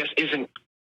I guess isn't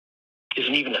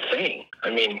even a thing.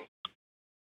 I mean,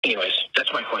 anyways,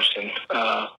 that's my question.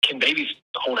 Can babies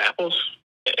hold apples?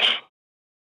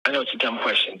 I know it's a dumb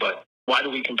question, but why do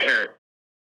we compare it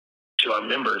to our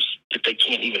members if they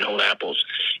can't even hold apples?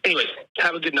 Anyways,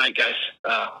 have a good night, guys.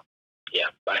 Yeah,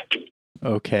 bye.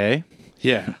 Okay.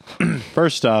 Yeah.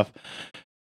 First off,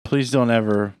 please don't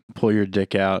ever pull your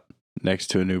dick out next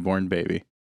to a newborn baby.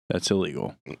 That's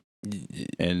illegal.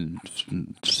 And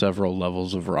several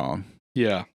levels of wrong.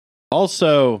 Yeah.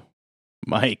 Also,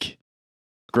 Mike,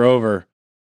 Grover,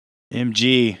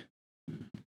 MG,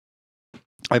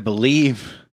 I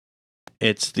believe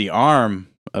it's the arm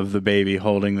of the baby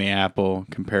holding the apple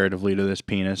comparatively to this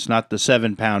penis, not the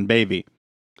 7-pound baby.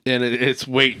 And it's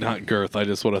weight, not girth. I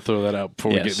just want to throw that out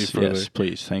before we get any further. Yes,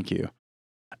 please. Thank you.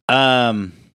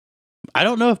 I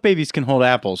don't know if babies can hold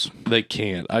apples. They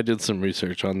can't. I did some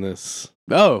research on this.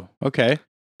 Oh, okay.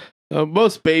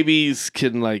 Most babies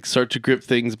can start to grip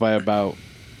things by about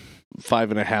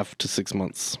 5.5 to 6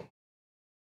 months.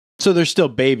 So they're still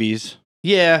babies.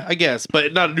 Yeah, I guess,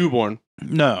 but not a newborn.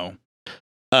 No.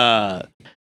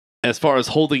 As far as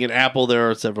holding an apple,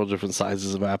 there are several different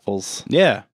sizes of apples.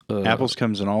 Yeah. Apples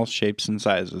comes in all shapes and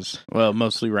sizes. Well,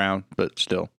 mostly round, but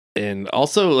still. And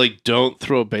also, don't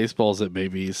throw baseballs at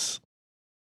babies.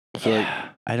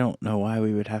 I don't know why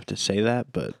we would have to say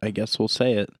that, but I guess we'll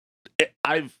say it.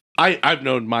 I've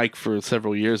known Mike for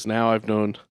several years now.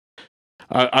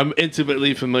 I'm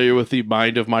intimately familiar with the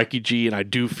mind of Mikey G, and I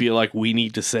do feel like we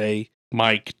need to say,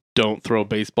 Mike, don't throw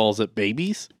baseballs at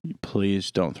babies.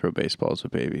 Please don't throw baseballs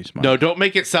at babies, Mike. No, don't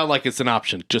make it sound like it's an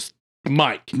option. Just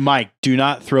Mike, do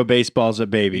not throw baseballs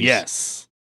at babies. Yes.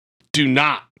 Do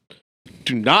not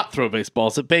throw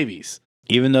baseballs at babies.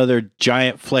 Even though they're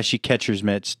giant fleshy catcher's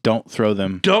mitts, don't throw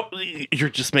them. You're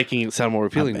just making it sound more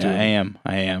appealing to him.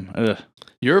 I am. Ugh.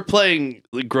 You're playing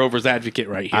Grover's advocate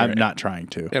right here. I'm not trying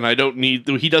to. And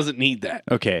he doesn't need that.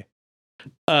 Okay.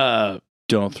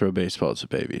 Don't throw baseballs at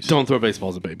babies. Don't throw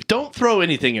baseballs at babies. Don't throw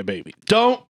anything at babies.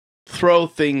 Don't throw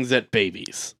things at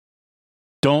babies.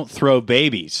 Don't throw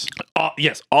babies.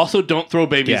 Yes. Also, don't throw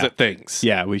babies at things.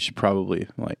 Yeah, we should probably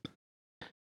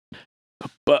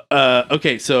But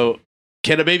okay, so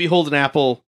can a baby hold an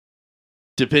apple?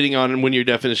 depending on when your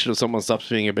definition of someone stops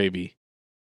being a baby.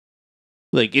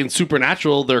 Like in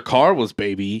Supernatural, their car was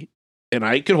baby, and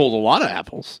I could hold a lot of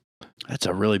apples. That's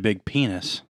a really big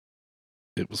penis.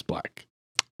 It was black.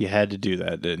 You had to do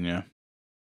that, didn't you?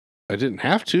 I didn't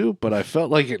have to, but I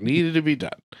felt like it needed to be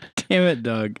done. Damn it,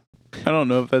 Doug. I don't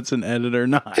know if that's an edit or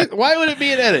not. Why would it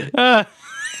be an edit?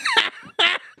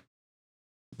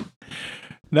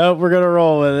 No, we're gonna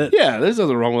roll with it. Yeah, there's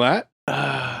nothing wrong with that.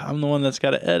 I'm the one that's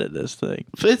got to edit this thing.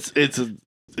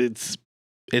 It's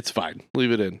fine.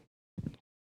 Leave it in.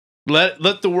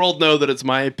 Let the world know that it's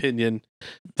my opinion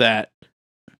that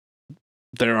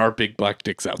there are big black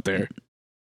dicks out there.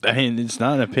 I mean, it's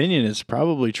not an opinion. It's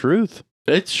probably truth.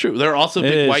 It's true. There are also It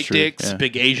big is white true, dicks, yeah.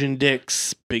 big Asian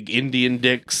dicks, big Indian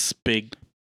dicks, big.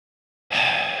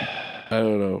 I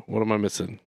don't know. What am I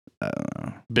missing? I don't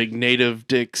know. Big native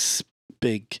dicks,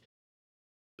 big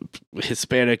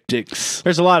Hispanic dicks,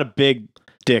 There's a lot of big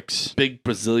dicks. big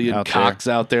Brazilian Out there. cocks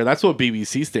out there. That's what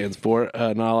BBC stands for.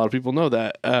 Not a lot of people know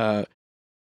that. I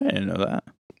didn't know that.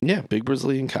 Yeah, big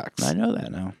Brazilian cocks. I know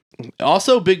that now.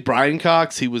 Also, big Brian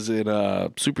Cox. He was in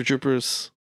Super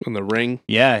Troopers in The Ring.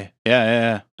 Yeah.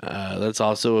 That's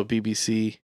also a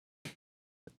BBC.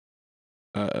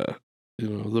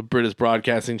 The British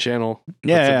Broadcasting Channel.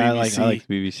 That's a Yeah, I BBC. like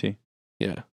the BBC.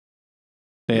 Yeah,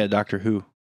 They had Doctor Who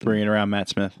bringing around Matt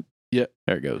Smith. Yeah.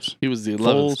 There it goes. he was the Full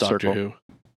 11th Doctor circle. Who.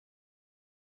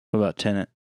 What about Tenet?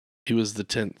 He was the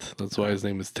 10th. That's why his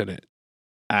name is Tenet.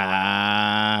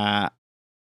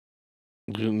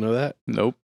 You didn't know that?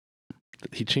 Nope.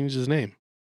 He changed his name.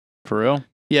 For real?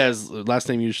 Yeah, his last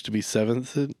name used to be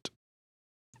Seventh.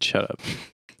 Shut up.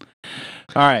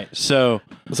 All right. So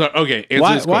Sorry. Okay. Answer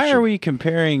why this question. are we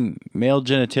comparing male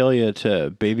genitalia to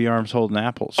baby arms holding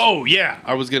apples? Oh yeah,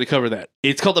 I was going to cover that.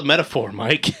 It's called a metaphor,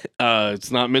 Mike.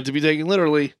 It's not meant to be taken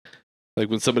literally. Like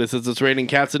when somebody says it's raining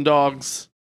cats and dogs,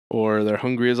 or they're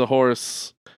hungry as a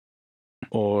horse,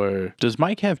 or Does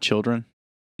Mike have children?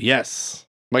 yes,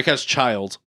 Mike has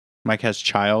child. Mike has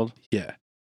child. Yeah.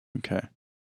 Okay.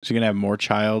 Is he gonna have more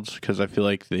childs? Because I feel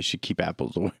like they should keep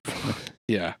apples away from him.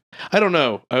 Yeah. I don't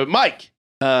know. Mike,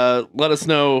 let us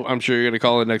know. I'm sure you're going to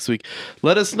call in next week.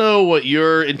 Let us know what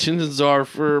your intentions are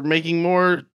for making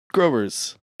more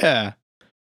Grovers. Yeah.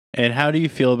 And how do you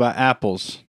feel about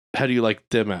apples? How do you like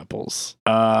them apples?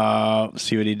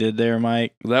 See what he did there,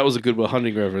 Mike? That was a Good Will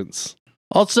Hunting reference,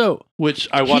 Also, which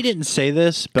I he watched. didn't say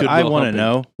this, but Good I Will want to Humping.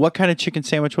 know what kind of chicken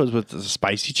sandwich was the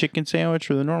spicy chicken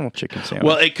sandwich or the normal chicken sandwich?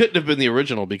 Well, it couldn't have been the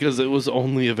original because it was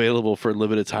only available for a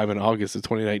limited time in August of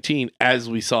 2019, as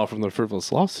we saw from the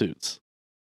frivolous lawsuits.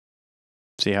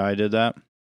 see how I did that?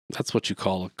 That's what you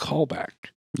call a callback.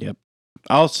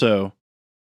 Also,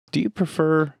 do you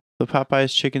prefer the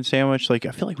Popeyes chicken sandwich? Like,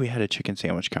 I feel like we had a chicken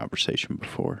sandwich conversation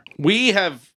before. We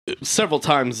have several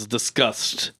times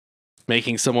discussed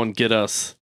making someone get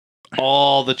us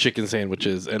all the chicken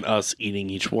sandwiches and us eating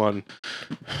each one.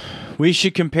 We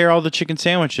should compare all the chicken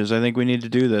sandwiches. I think we need to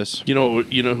do this. You know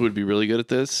who would be really good at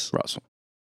this? Russell.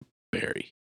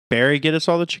 Barry. Barry, get us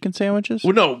all the chicken sandwiches?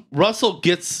 Well, no, Russell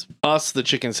gets us the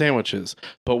chicken sandwiches,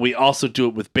 but we also do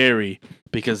it with Barry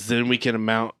because then we can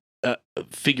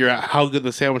figure out how good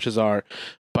the sandwiches are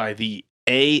by the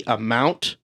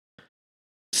amount,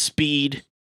 speed,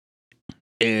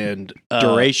 and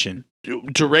Duration.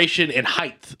 duration and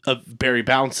height of Barry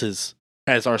bounces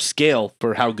as our scale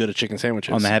for how good a chicken sandwich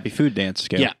is. On the Happy Food Dance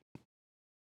scale. Yeah.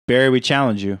 Barry, we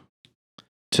challenge you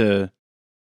to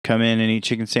come in and eat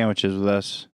chicken sandwiches with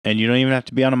us. And you don't even have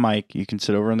to be on a mic. You can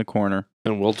sit over in the corner.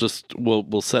 And we'll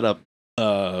set up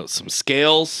some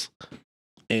scales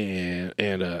and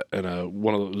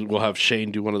one of those, we'll have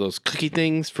Shane do one of those cookie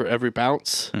things for every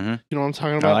bounce. Mhm. You know what I'm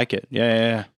talking I about? like it.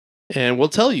 Yeah. And we'll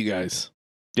tell you guys.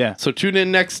 Yeah. So tune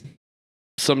in next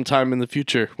sometime in the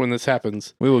future when this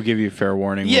happens. We will give you fair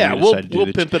warning. when Yeah, we we'll decide to do we'll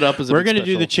the pimp it up as a We're big going to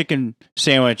do the special. chicken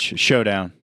sandwich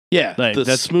showdown. Yeah, like, the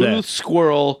that's Smooth that.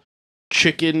 Squirrel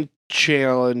Chicken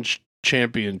Challenge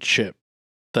Championship,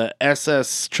 the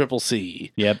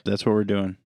SSCCC, Yep, that's what we're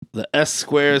doing. the S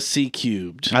square C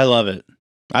cubed. I love it.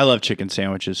 I love chicken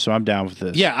sandwiches, so I'm down with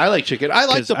this. Yeah, I like chicken. I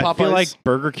like 'Cause the Popeyes. I feel like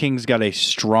Burger King's got a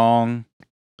strong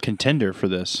contender for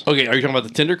this. Okay, are you talking about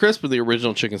the Tender Crisp or the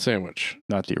original chicken sandwich?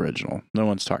 Not the original. No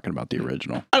one's talking about the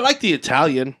original. I like the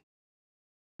Italian.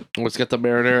 It's got the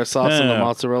marinara sauce and the No.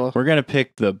 mozzarella. We're gonna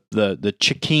pick the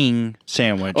chicken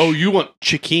sandwich. Oh, you want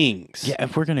chickings? yeah.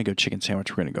 If we're gonna go chicken sandwich,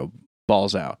 we're gonna go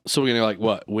balls out. So we're gonna like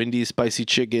what? Wendy's spicy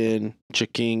chicken,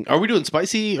 chicken. Are we doing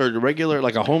spicy or regular,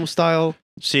 like a home style?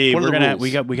 See, What are we're the gonna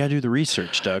rules? we got to do the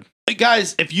research, Doug. Hey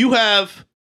guys, if you have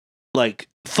like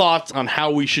thoughts on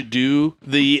how we should do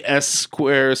the S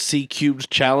square C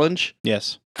cubed challenge.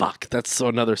 Yes. Fuck, that's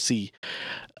another C.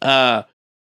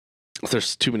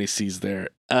 There's too many C's there.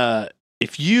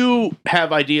 If you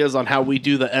have ideas on how we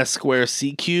do the S square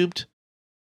C cubed,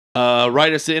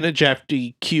 write us in at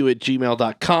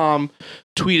draftyq@gmail.com.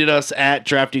 Tweet at us at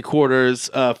Drafty Quarters.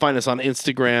 Find us on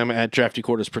Instagram at Drafty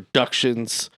Quarters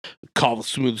Productions. Call the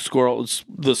Smooth Squirrel,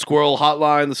 the Squirrel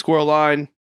Hotline, the Squirrel Line,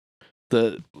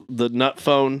 the Nut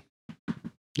Phone.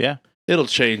 Yeah. It'll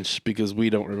change because we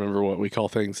don't remember what we call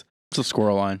things. It's a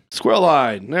squirrel line. Squirrel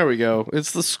Line. There we go.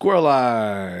 It's the Squirrel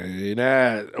Line.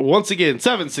 Once again,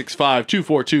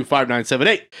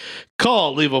 765-242-5978.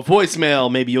 Call, leave a voicemail.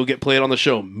 Maybe you'll get played on the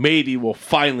show. Maybe we'll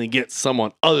finally get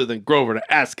someone other than Grover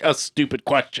to ask us stupid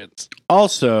questions.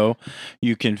 Also,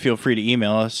 you can feel free to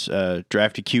email us,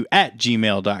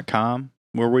 draftyq@gmail.com,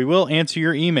 where we will answer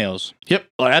your emails. Yep.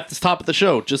 At the top of the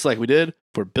show, just like we did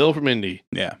for Bill from Indy.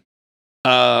 Yeah.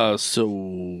 So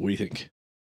what do you think?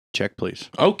 Check, please.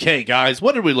 Okay, guys,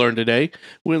 what did we learn today?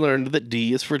 We learned that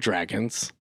D is for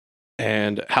dragons,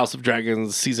 and House of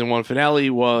Dragons season 1 finale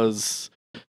was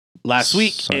last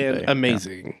week Sunday, and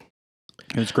amazing.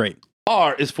 It was great.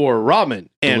 R is for ramen,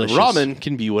 and Delicious. ramen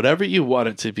can be whatever you want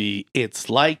it to be. It's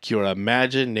like your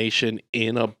imagination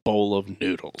in a bowl of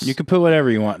noodles. You can put whatever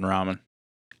you want in ramen.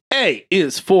 A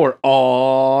is for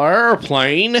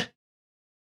airplane.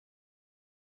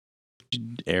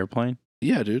 Airplane?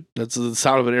 Yeah, dude. That's the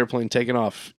sound of an airplane taking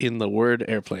off in the word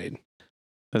airplane.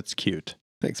 That's cute.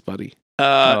 Thanks, buddy.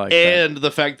 like that. And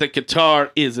the fact that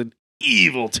Qatar is an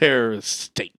evil terrorist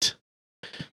state.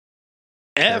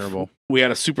 F, Terrible. we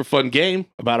had a super fun game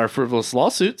about our frivolous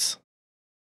lawsuits.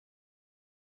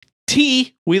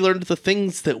 T, we learned the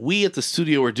things that we at the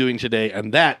studio are doing today,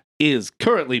 and that is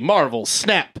currently Marvel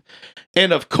Snap.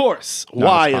 And of course, Not a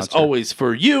Y is sponsor. always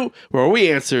for you, where we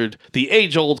answered the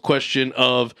age-old question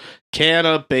of, can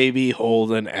a baby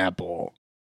hold an apple?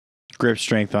 Grip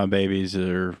strength on babies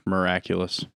are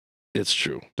miraculous. It's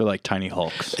true. They're like tiny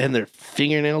hulks. And their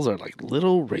fingernails are like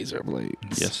little razor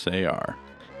blades. Yes, they are.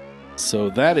 So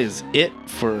that is it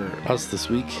for us this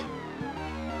week.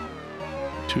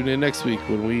 Tune in next week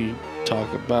when we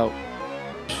talk about...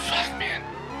 Fuck, man.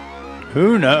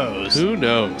 Who knows? Who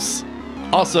knows?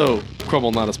 Also,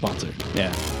 Crumble not a sponsor.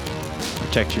 Yeah.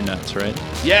 Protect your nuts, right?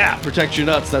 Yeah, protect your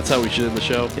nuts. That's how we should end the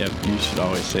show. Yep, you should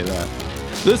always say that.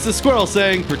 This is Squirrel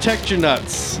saying, protect your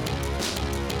nuts.